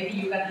that maybe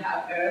you can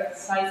have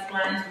Earth-sized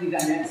planets with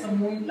an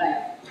exomoon,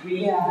 like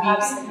really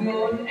big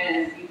moon, and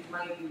it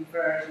might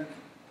invert?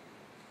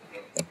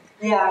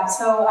 Yeah,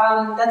 so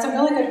that's a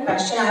really good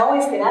question. I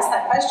always get asked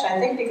that question, I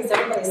think, because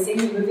everybody's seen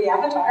the movie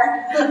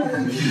Avatar.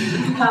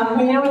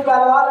 We've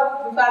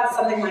got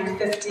something like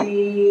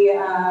 50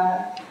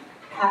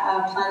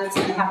 planets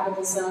in the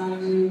habitable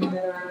zone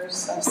that are of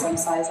some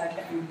size. I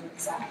can't remember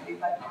exactly,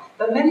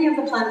 but many of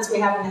the planets we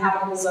have in the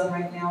habitable zone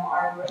right now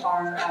are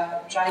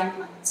giant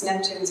planets,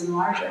 Neptune's and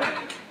larger,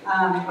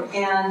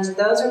 and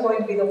those are going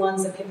to be the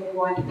ones that people are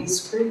going to be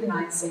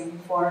scrutinizing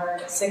for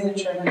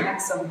signature of an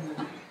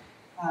exomoon.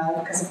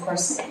 Because of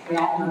course we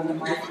all know that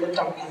life lived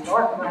on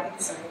Pandora,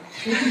 right? So,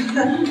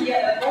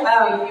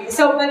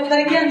 but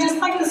again, just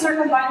like the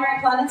circumbinary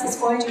planets, it's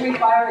going to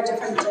require a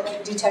different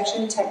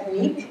detection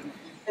technique.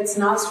 It's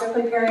not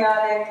strictly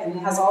periodic and it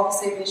has all the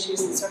same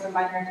issues that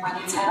circumbinary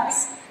planets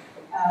has,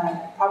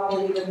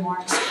 probably even more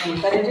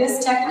extreme. But it is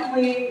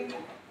technically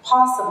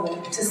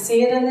possible to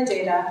see it in the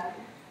data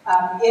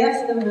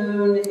if the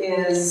moon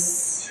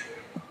is,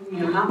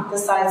 not the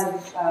size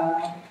of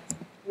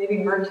maybe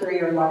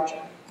Mercury or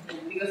larger.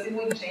 Because it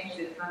would change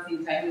the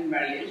transit timing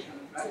variation,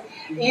 right?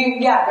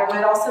 There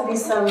might also be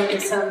some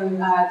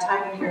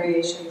timing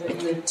variation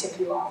that would tip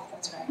you off.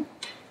 That's right.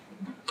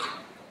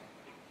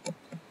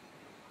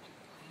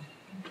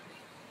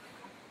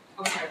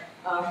 Okay.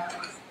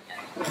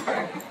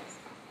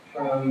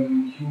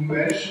 You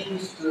mentioned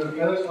the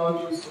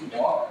Metaton to the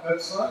walk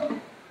website.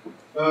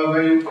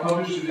 where you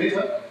publish the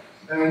data.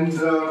 And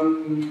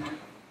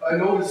I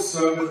know this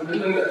service,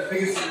 and I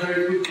think it's a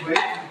very good way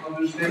to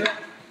publish data.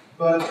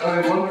 But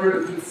I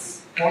wonder if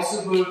it's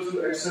possible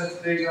to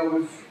access data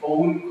with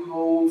own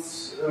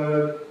codes,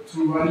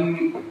 to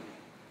running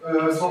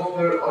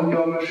software on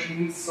your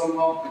machines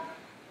somehow.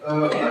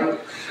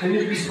 Can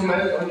you please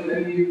comment on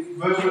any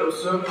virtual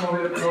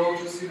observatory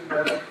approaches? If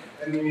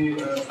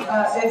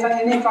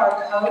any of our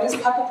code is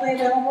publicly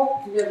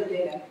available, you have the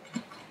data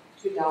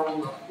to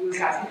download.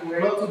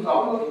 Not to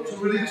download, to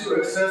really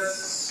to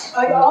access.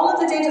 All of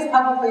the data is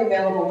publicly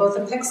available, both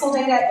the pixel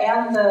data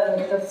and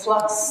the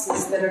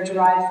fluxes that are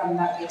derived from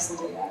that pixel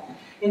data.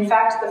 In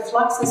fact, the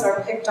fluxes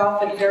are picked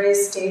off at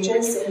various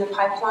stages in the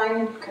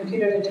pipeline,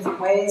 computed in different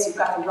ways. You've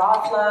got the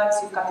raw flux,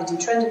 you've got the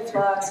detrended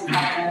flux, you've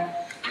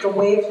got the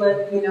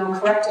wavelet,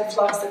 corrected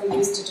flux that we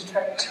use to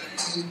detect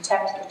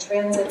the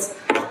transits.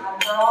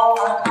 They're all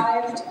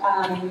archived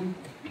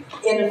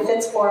in a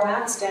FITS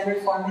format,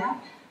 standard format.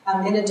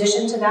 In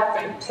addition to that,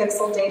 the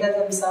pixel data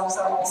themselves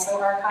are also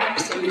archived,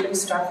 so you can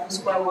start from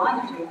square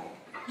one if you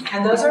like.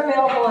 And those are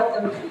available at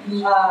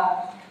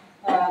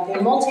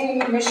the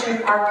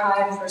Multi-Mission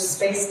Archive for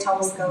Space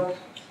Telescope,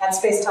 at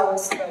Space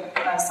Telescope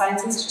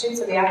Science Institute,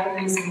 so the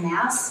acronym is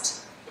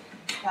MAST.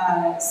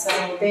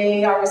 So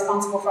they are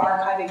responsible for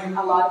archiving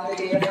a lot of the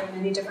data from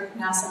many different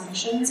NASA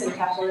missions, and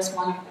Kepler is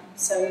one of them.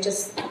 So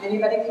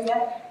anybody can get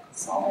it.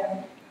 It's all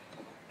there.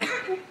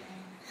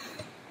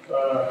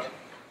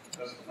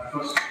 My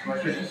first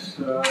question is,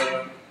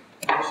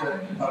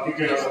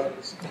 particular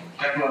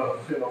Kepler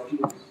field of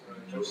view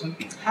chosen.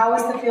 How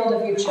is the field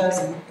of view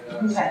chosen?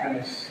 Second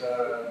is,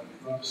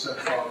 not set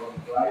for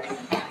light,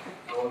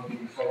 how will be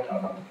followed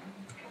up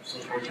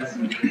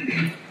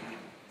observation.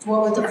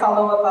 What would the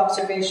follow-up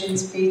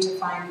observations be to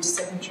find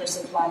signatures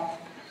of life?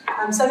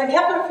 So the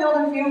Kepler field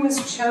of view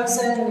was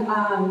chosen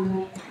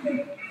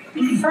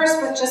first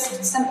with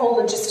just simple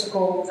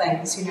logistical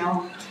things.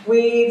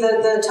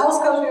 The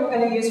telescopes we were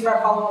going to use for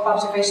our follow-up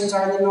observations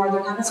are in the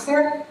northern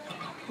hemisphere.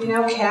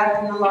 Kep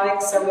and the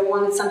like. So we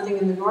wanted something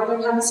in the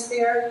northern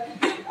hemisphere.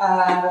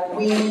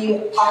 We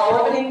are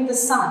orbiting the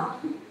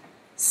sun,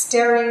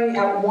 staring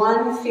at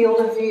one field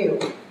of view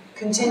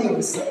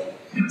continuously.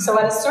 So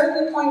at a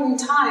certain point in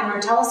time,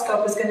 our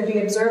telescope is going to be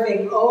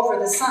observing over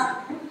the sun.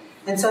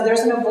 And so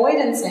there's an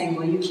avoidance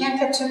angle. You can't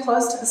get too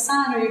close to the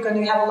sun or you're going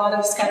to have a lot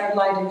of scattered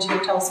light into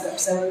your telescope.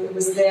 So it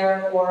was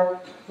there or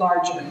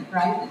larger,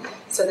 right?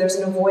 So there's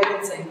an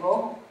avoidance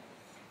angle.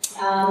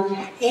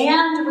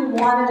 And we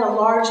wanted a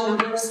large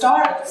number of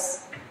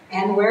stars.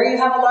 And where you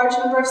have a large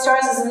number of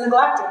stars is in the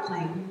galactic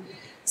plane.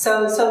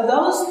 So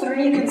those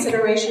three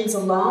considerations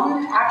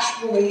alone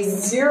actually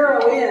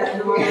zero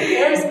in on a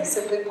very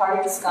specific part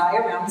of the sky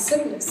around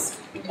Cygnus,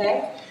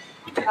 okay?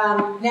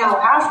 Now,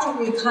 after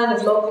we kind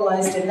of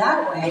localized it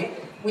that way,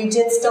 we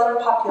did stellar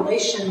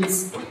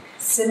populations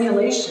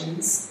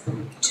simulations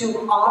to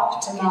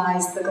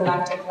optimize the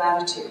galactic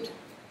latitude.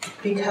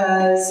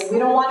 Because we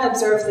don't want to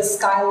observe the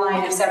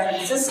skyline of San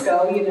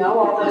Francisco,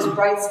 all those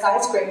bright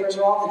skyscrapers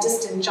are all the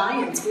distant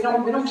giants. We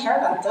don't care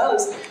about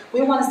those.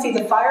 We want to see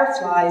the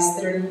fireflies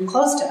that are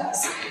close to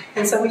us.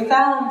 And so we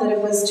found that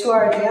it was to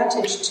our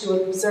advantage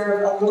to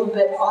observe a little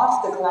bit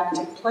off the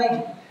galactic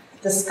plane.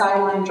 The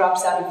skyline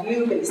drops out of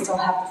view, but you still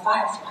have the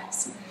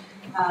fireflies.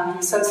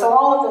 So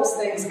all of those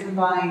things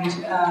combined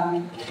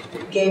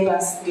gave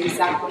us the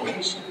exact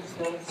location of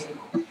the field of view.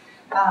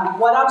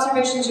 What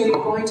observations are you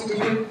going to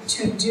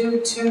do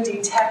to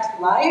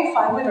detect life?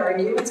 I would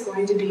argue it's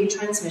going to be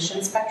transmission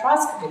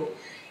spectroscopy.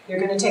 You're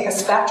going to take a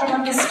spectrum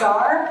of the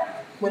star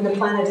when the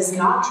planet is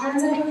not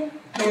transiting.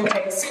 You're going to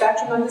take a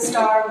spectrum of the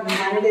star when the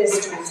planet is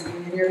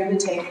transiting, and you're going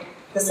to take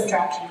the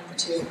subtraction of the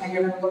two, and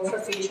you're going to look for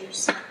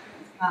features.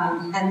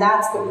 And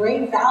that's the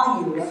great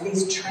value of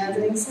these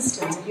transiting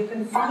systems, if you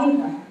can find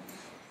them.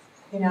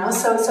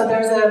 So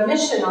there's a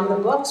mission on the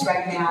books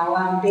right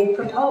now being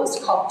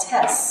proposed called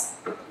TESS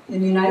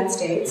in the United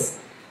States.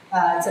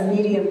 It's a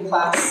medium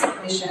class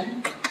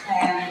mission,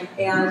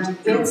 and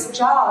its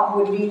job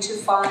would be to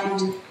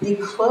find the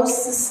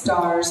closest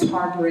stars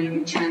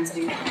harboring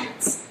transiting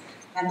planets.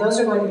 And those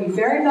are going to be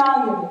very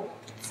valuable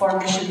for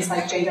missions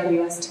like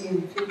JWST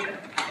in the future,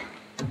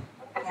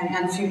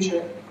 and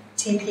future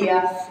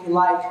TPF, if you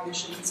like,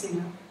 missions,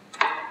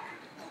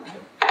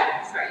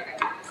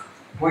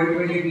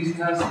 When you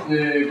discuss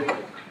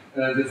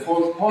the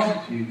false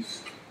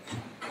positives,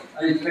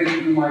 I expect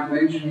you might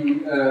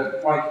mention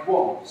white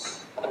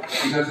dwarfs,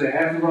 because they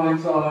have the right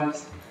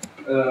size.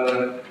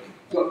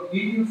 So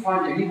did you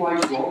find any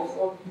white dwarfs?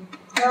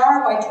 There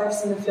are white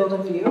dwarfs in the field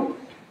of view,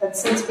 but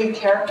since we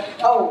care...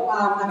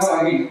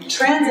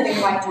 transiting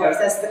white dwarfs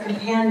as the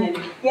companion.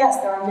 Yes,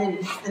 there are many,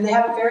 and they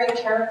have a very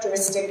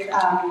characteristic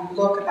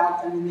look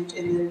about them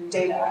in the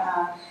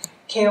data.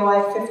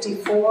 KOI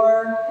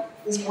 54,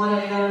 is one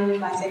of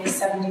them. I think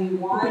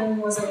 71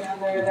 was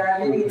another. There are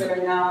many that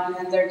are known,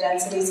 and their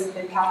densities have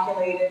been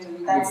calculated,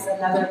 and that's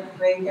another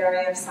great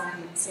area of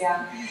science.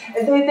 Yeah,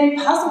 they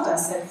puzzled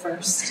us at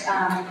first.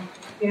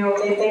 You know,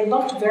 they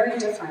looked very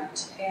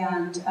different,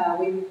 and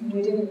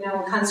we didn't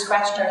know. We kind of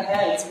scratched our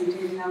heads. We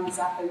didn't know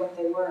exactly what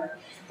they were.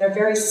 They're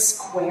very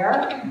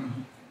square.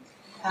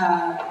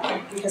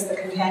 Because the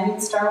companion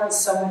star was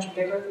so much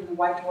bigger than the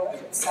white dwarf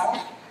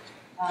itself.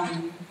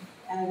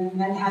 And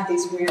then had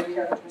these weird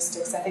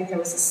characteristics. I think there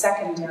was a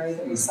secondary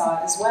that we saw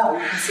as well.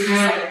 You can see the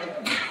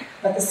secondary.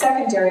 But the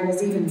secondary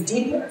was even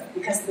deeper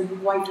because the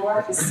white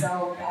dwarf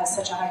has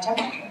such a high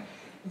temperature.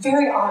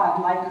 Very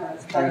odd light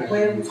curve. But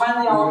we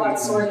finally all got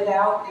sorted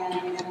out,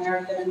 and there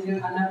have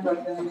been a number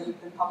of them that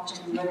have been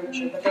published in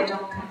literature, but they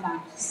don't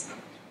confound us.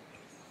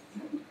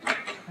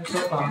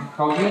 So,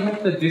 how do you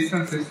have the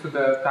distances to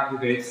the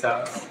candidate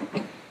stars?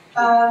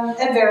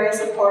 It varies,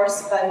 of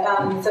course,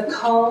 but the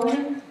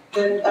cone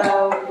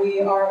that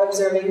we are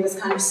observing, this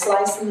kind of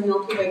slice in the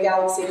Milky Way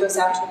galaxy, goes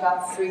out to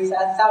about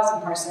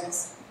 3,000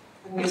 parsecs.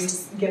 I'm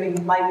used to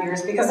giving light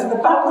years because of the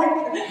public.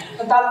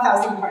 About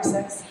 1,000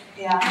 parsecs.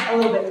 Yeah, a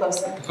little bit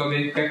closer. So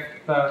they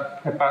have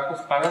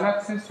Hipparchus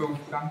parallaxes or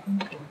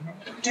something?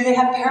 Do they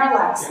have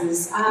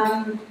parallaxes?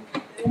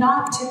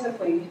 Not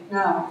typically,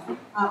 no.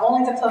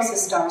 Only the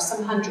closest stars,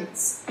 some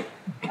hundreds.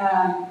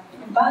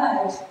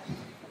 But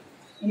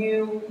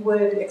you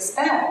would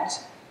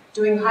expect,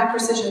 doing high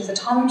precision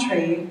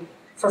photometry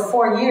for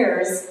 4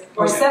 years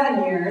or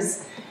 7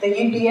 years, that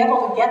you'd be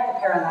able to get the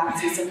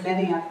parallaxes of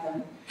many of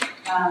them.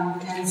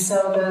 And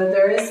so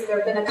there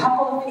have been a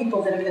couple of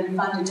people that have been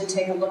funded to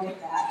take a look at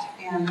that,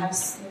 and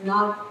that's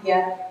not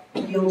yet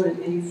yielded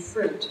any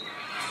fruit.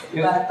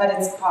 Yes. But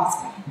it's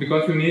possible.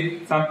 Because you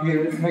need some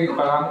preliminary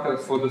parameters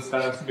for the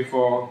stars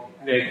before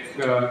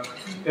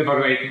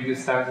evaluating the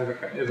stars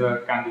as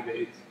a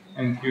candidate.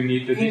 And you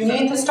need the distance. You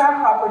need the star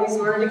properties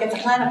in order to get the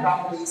planet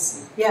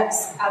properties.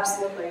 Yes,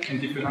 absolutely.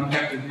 And if you don't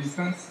have the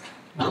distance?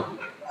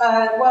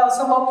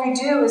 So what we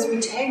do is we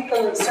take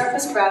the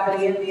surface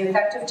gravity and the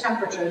effective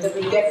temperature that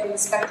we get from the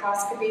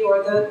spectroscopy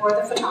or the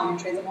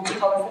photometry, the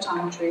multicolor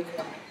photometry,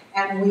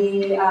 and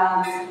we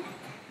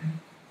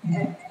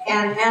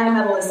and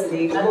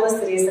metallicity.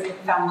 Metallicity is the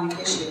confounding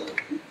issue.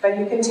 But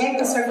you can take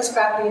the surface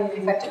gravity and the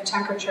effective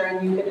temperature,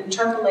 and you can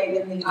interpolate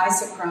in the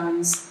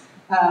isochrones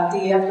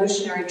the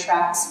evolutionary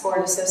tracks for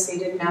an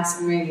associated mass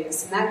and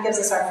radius, and that gives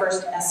us our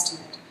first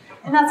estimate.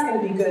 And that's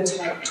going to be good to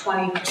like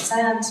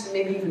 20%,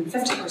 maybe even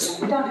 50%.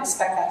 We don't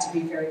expect that to be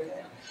very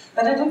good.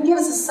 But it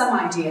gives us some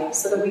idea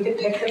so that we could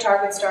pick the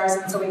target stars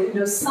and so we could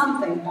know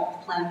something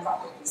about the planet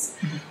properties.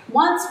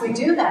 Once we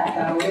do that,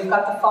 though, we've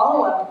got the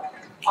follow-up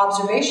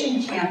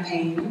observation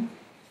campaign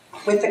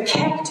with the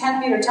Keck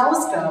 10-meter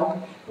telescope,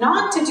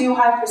 not to do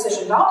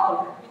high-precision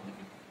Doppler,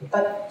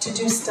 but to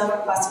do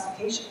stellar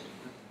classification.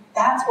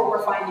 That's what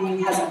we're finding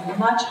has a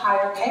much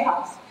higher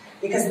payoff,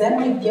 because then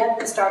we get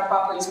the star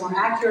properties more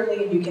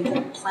accurately and you get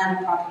the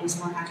planet properties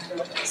more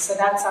accurately. So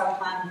that's our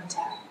plan of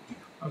attack,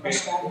 our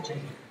strategy.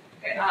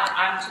 Okay,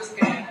 I'm just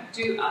going to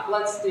do,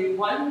 let's do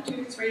 1,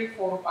 2, 3,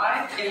 4,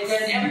 5, and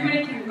then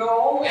everybody can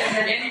go, and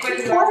then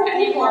anybody who has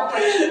any more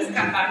questions,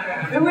 come back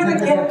around. Who are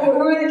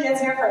the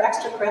kids here for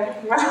extra credit?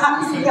 I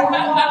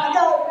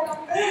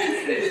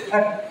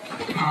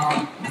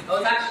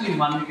was actually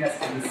wondering as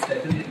to the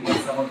stability of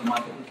some of the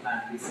multiple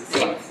planetary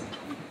systems.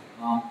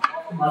 Of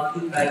the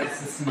multiple planetary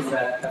systems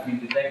that have been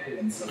detected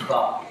in so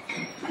far,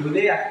 do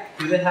they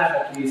have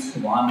at least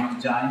one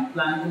giant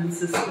planet in the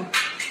system?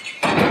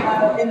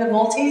 In the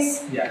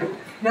multis? Yeah.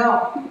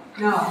 No,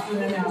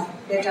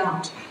 they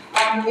don't.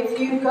 If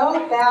you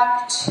go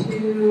back to, I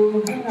don't know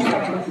if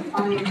I can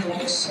find it.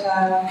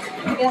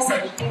 Yes, I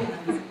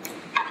can.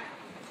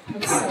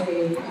 Let's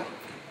see.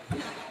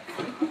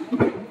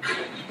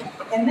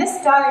 In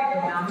this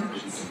diagram,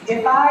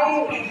 if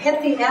I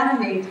hit the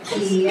animate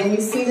key and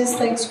you see this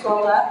thing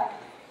scroll up,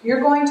 you're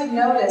going to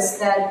notice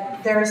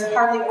that there's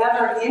hardly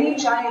ever any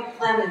giant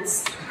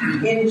planets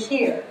in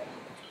here.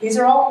 These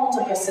are all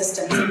multiple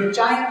systems, and the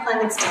giant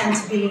planets tend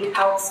to be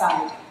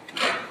outside.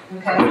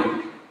 Okay?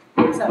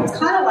 So it's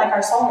kind of like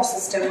our solar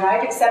system,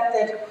 right? Except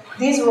that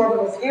these are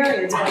orbital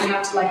periods going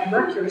out to like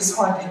Mercury's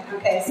orbit.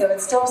 Okay, so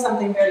it's still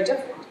something very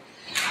different.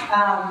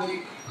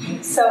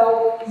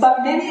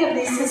 But many of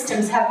these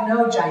systems have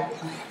no giant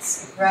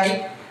planets,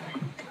 right?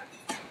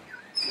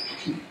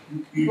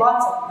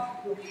 Lots of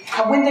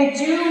them. When they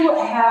do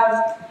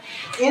have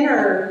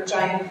inner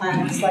giant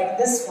planets like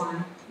this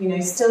one,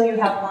 still you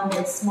have one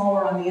that's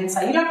smaller on the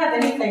inside. You don't have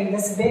anything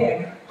this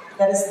big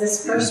that is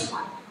this first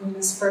one, in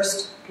this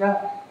first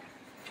row.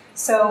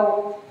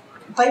 So,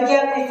 but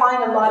yet we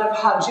find a lot of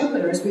hot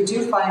Jupiters. We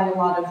do find a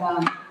lot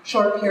of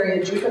short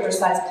period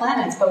Jupiter-sized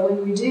planets, but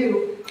when we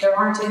do, there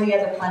aren't any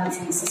other planets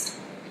in the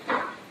system.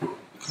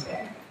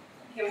 Okay.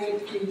 Can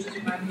you just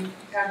remind me of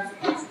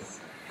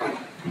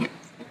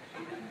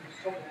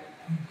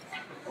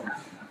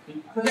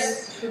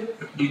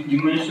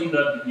You mentioned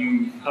that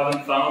you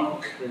haven't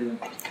found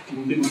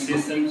multiple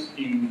systems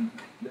in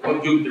the whole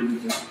Jupiter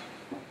region.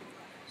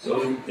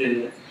 So,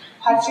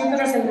 Hot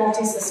Jupiters and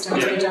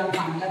multi-systems we don't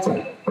find. That's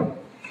right.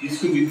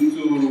 This could be due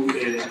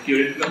to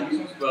theoretical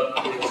reasons, but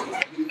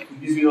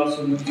this will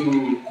also due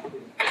to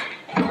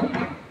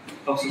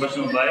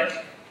observational bias.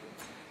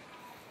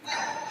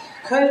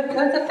 Could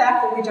the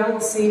fact that we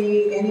don't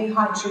see any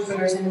hot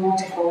Jupiters in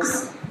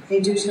multiples be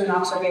due to an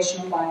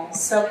observational bias?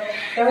 So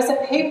there was a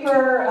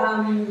paper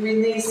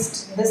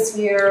released this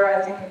year,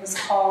 I think it was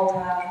called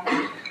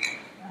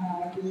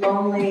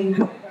Lonely,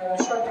 or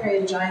a Short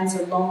Period Giants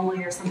or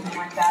Lonely or something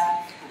like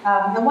that.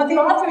 And what the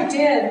author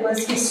did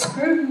was he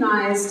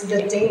scrutinized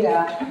the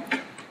data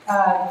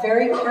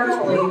very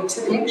carefully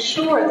to make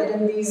sure that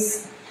in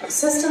these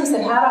systems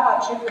that had a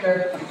hot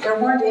Jupiter, there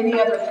weren't any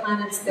other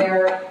planets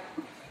there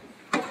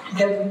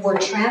that were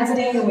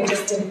transiting and we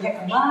just didn't pick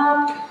them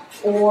up,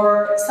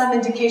 or some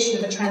indication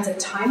of a transit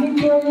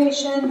timing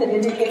variation that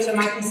indicates there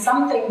might be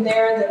something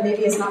there that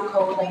maybe is not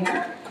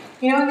coplanar.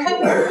 You know, it could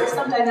be there's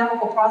some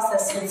dynamical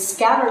process that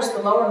scatters the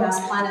lower mass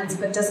planets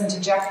but doesn't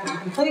eject them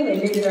completely.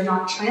 Maybe they're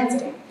not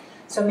transiting.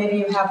 So maybe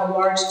you have a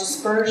large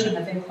dispersion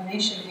of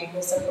inclination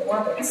angles of the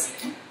orbits.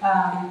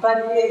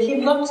 But he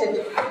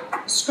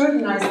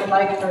scrutinized the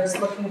light curves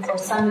looking for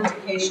some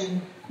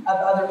indication of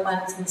other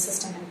planets in the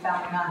system and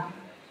found none.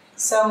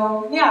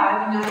 So, yeah,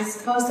 I mean, I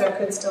suppose there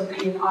could still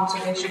be an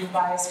observational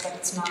bias, but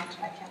it's not,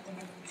 I can't think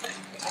of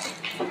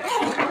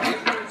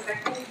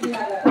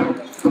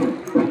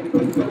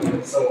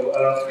anything. So,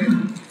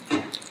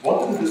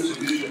 what is the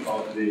distribution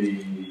of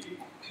the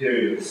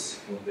periods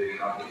of the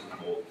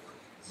habitable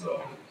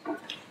zone?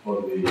 For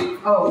the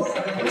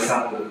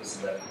sample that was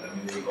selected, I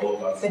mean, all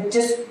that. The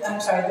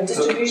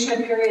distribution of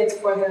periods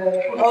for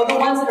the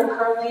ones that are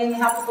currently in the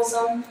habitable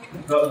zone?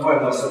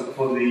 No, so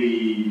for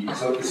the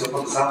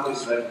sample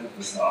selected of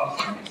the stars,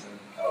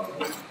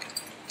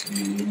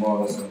 the more or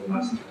less of the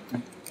mass of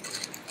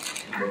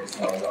what the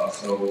stars are.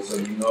 So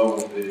you know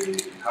what the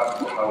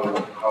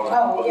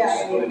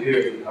what the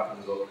period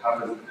of the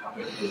habitable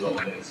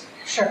zone is.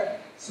 Sure.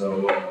 So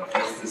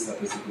what's the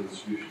statistical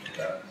distribution of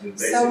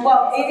that?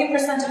 Well,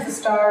 80% of the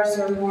stars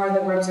or more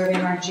that we're observing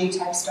are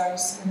G-type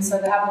stars, and so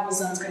the habitable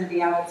zone is going to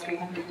be out at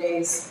 300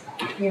 days,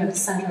 the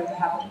center of the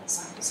habitable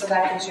zone. So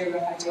that gives you a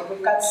rough idea.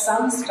 We've got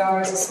some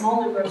stars, a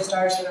small number of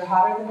stars that are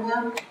hotter than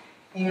that,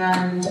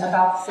 and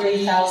about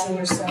 3,000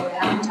 or so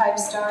M-type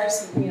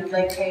stars,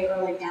 late K,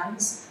 early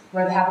M's,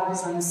 where the habitable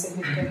zone is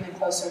significantly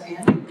closer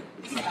in.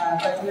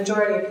 But the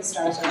majority of the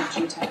stars are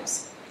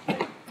G-types.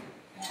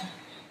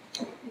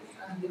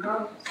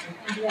 Well,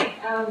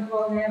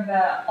 we have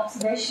the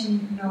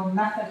observation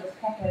method of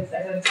Kepler's,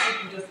 as I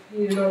said,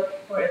 you look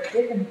for a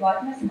dip in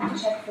brightness and you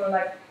check for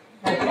like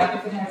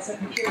if it has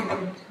certain periods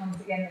and it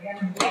comes again and again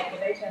and you get the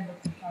data and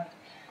look for it.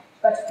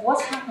 But what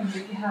happens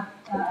if you have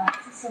a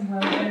system where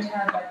we don't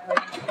have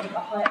a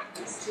high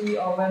intensity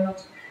or where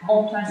not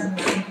all planets in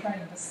the same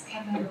plane? Does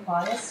Kepler have a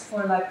bias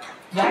for high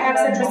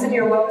eccentricity,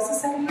 or what was the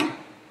second one?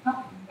 No.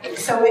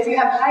 So if you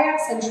have high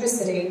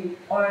eccentricity,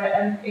 or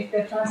if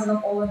the planets are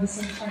not all in the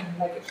same plane,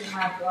 like if you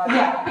have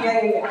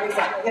yeah,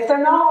 exactly. If they're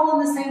not all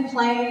in the same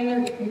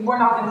plane, we're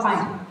not going to find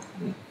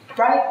them,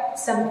 right?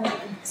 Simple.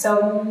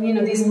 So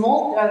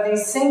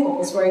these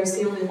singles where you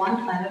see only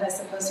one planet, I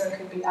suppose there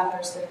could be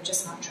others that are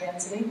just not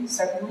transiting,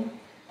 certainly.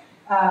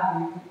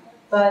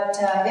 But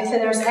if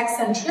there's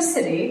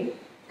eccentricity,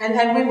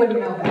 and we wouldn't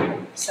know that.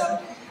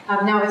 So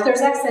now, if there's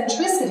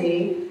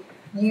eccentricity,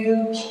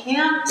 you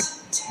can't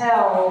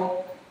tell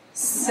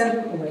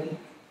simply,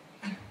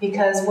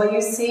 because what you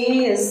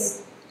see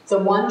is the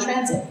one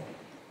transit.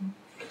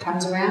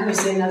 Comes around, you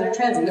see another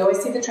transit. You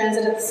always see the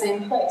transit at the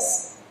same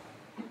place,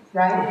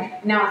 right?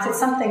 Now, if it's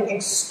something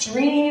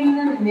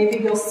extreme,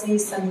 maybe you'll see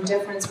some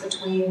difference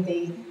between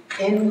the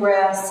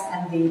ingress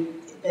and the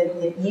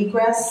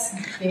egress.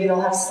 Maybe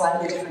they'll have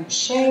slightly different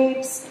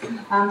shapes.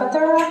 But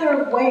there are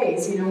other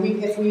ways. If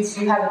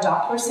you have a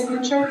Doppler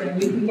signature,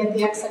 then you can get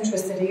the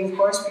eccentricity, of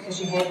course,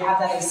 because you have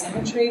that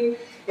asymmetry.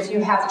 If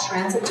you have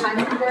transit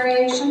timing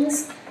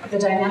variations, the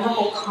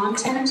dynamical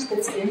content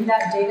that's in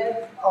that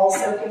data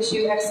also gives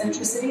you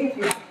eccentricity if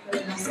you have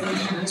an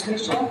asymmetry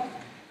ratio.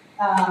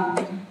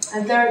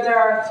 And there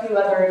are a few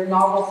other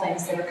novel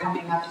things that are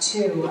coming up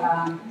too.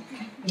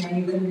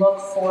 You can look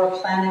for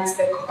planets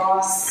that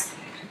cross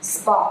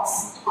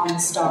spots on the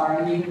star,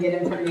 and you can get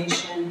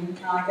information,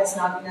 I guess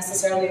not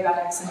necessarily about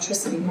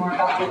eccentricity, more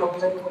about the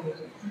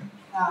obliquity.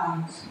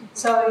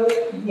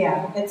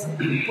 It's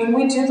when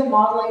we do the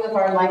modeling of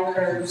our light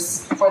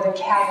curves for the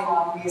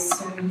catalog, we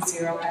assume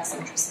zero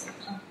eccentricity.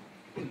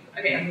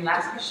 Okay, and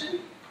last question?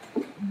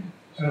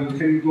 Can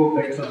you go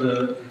back to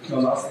the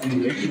last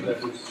animation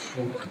that was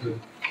shown to the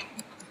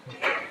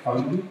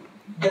family?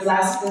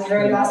 The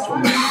very last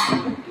one?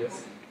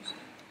 Yes.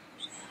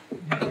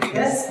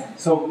 Yes.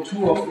 So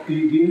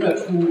the inner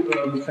two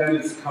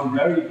planets come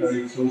very,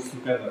 very close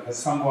together. Has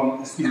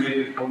someone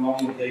estimated how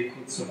long they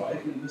could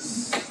survive in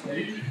this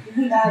stage?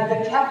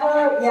 The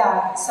Kepler,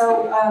 yeah.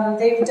 So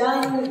they've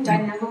done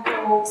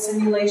dynamical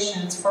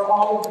simulations for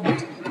all of the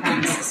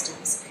multi-planet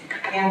systems.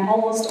 And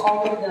almost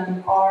all of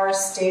them are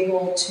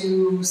stable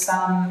to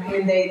some, I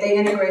mean, they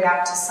integrate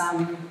out to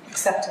some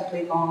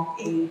acceptably long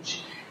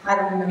age. I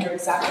don't remember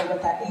exactly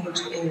what that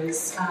age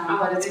is,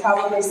 but it's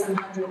probably some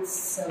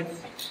hundreds of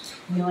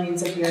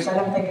millions of years. I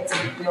don't think it's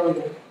a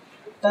billion.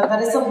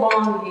 But it's a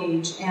long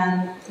age,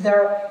 and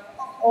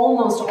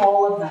almost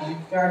all of them,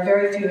 there are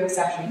very few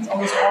exceptions,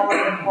 almost all of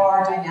them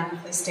are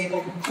dynamically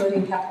stable,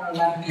 including Kepler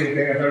 11. Okay,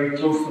 they are very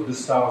close to the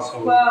stars.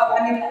 So well,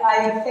 I mean,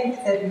 I think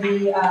that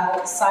the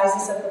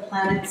sizes of the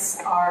planets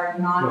are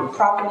not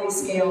properly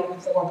scaled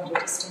with the orbital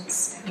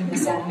distance in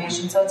this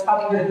animation, so it's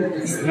probably No,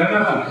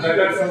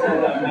 that's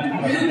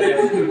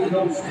too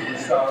close to the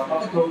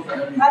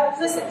stars.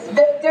 Listen,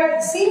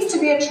 there seems to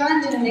be a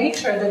trend in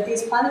nature that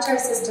these planetary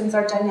systems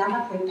are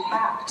dynamically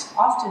packed,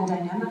 often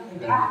dynamically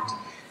packed.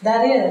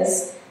 That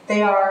is,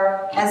 they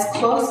are as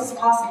close as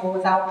possible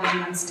without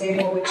being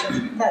unstable,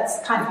 that's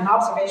kind of an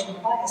observational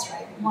bias,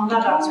 right? Well,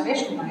 not an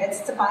observational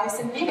bias, it's a bias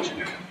in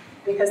nature,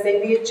 because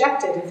they'd be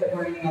ejected if it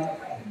were any other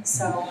way.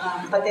 So,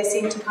 but they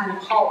seem to kind of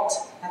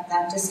halt at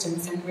that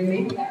distance and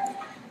remain there.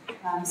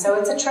 So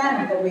it's a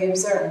trend that we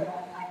observe.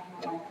 I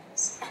don't know why that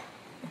is.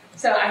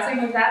 So I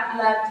think with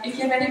that, if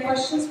you have any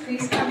questions,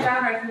 please come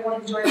down, or if you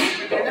want to join us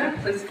for dinner,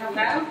 please come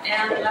down,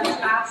 and let's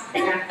ask,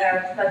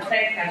 let's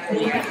take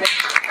that.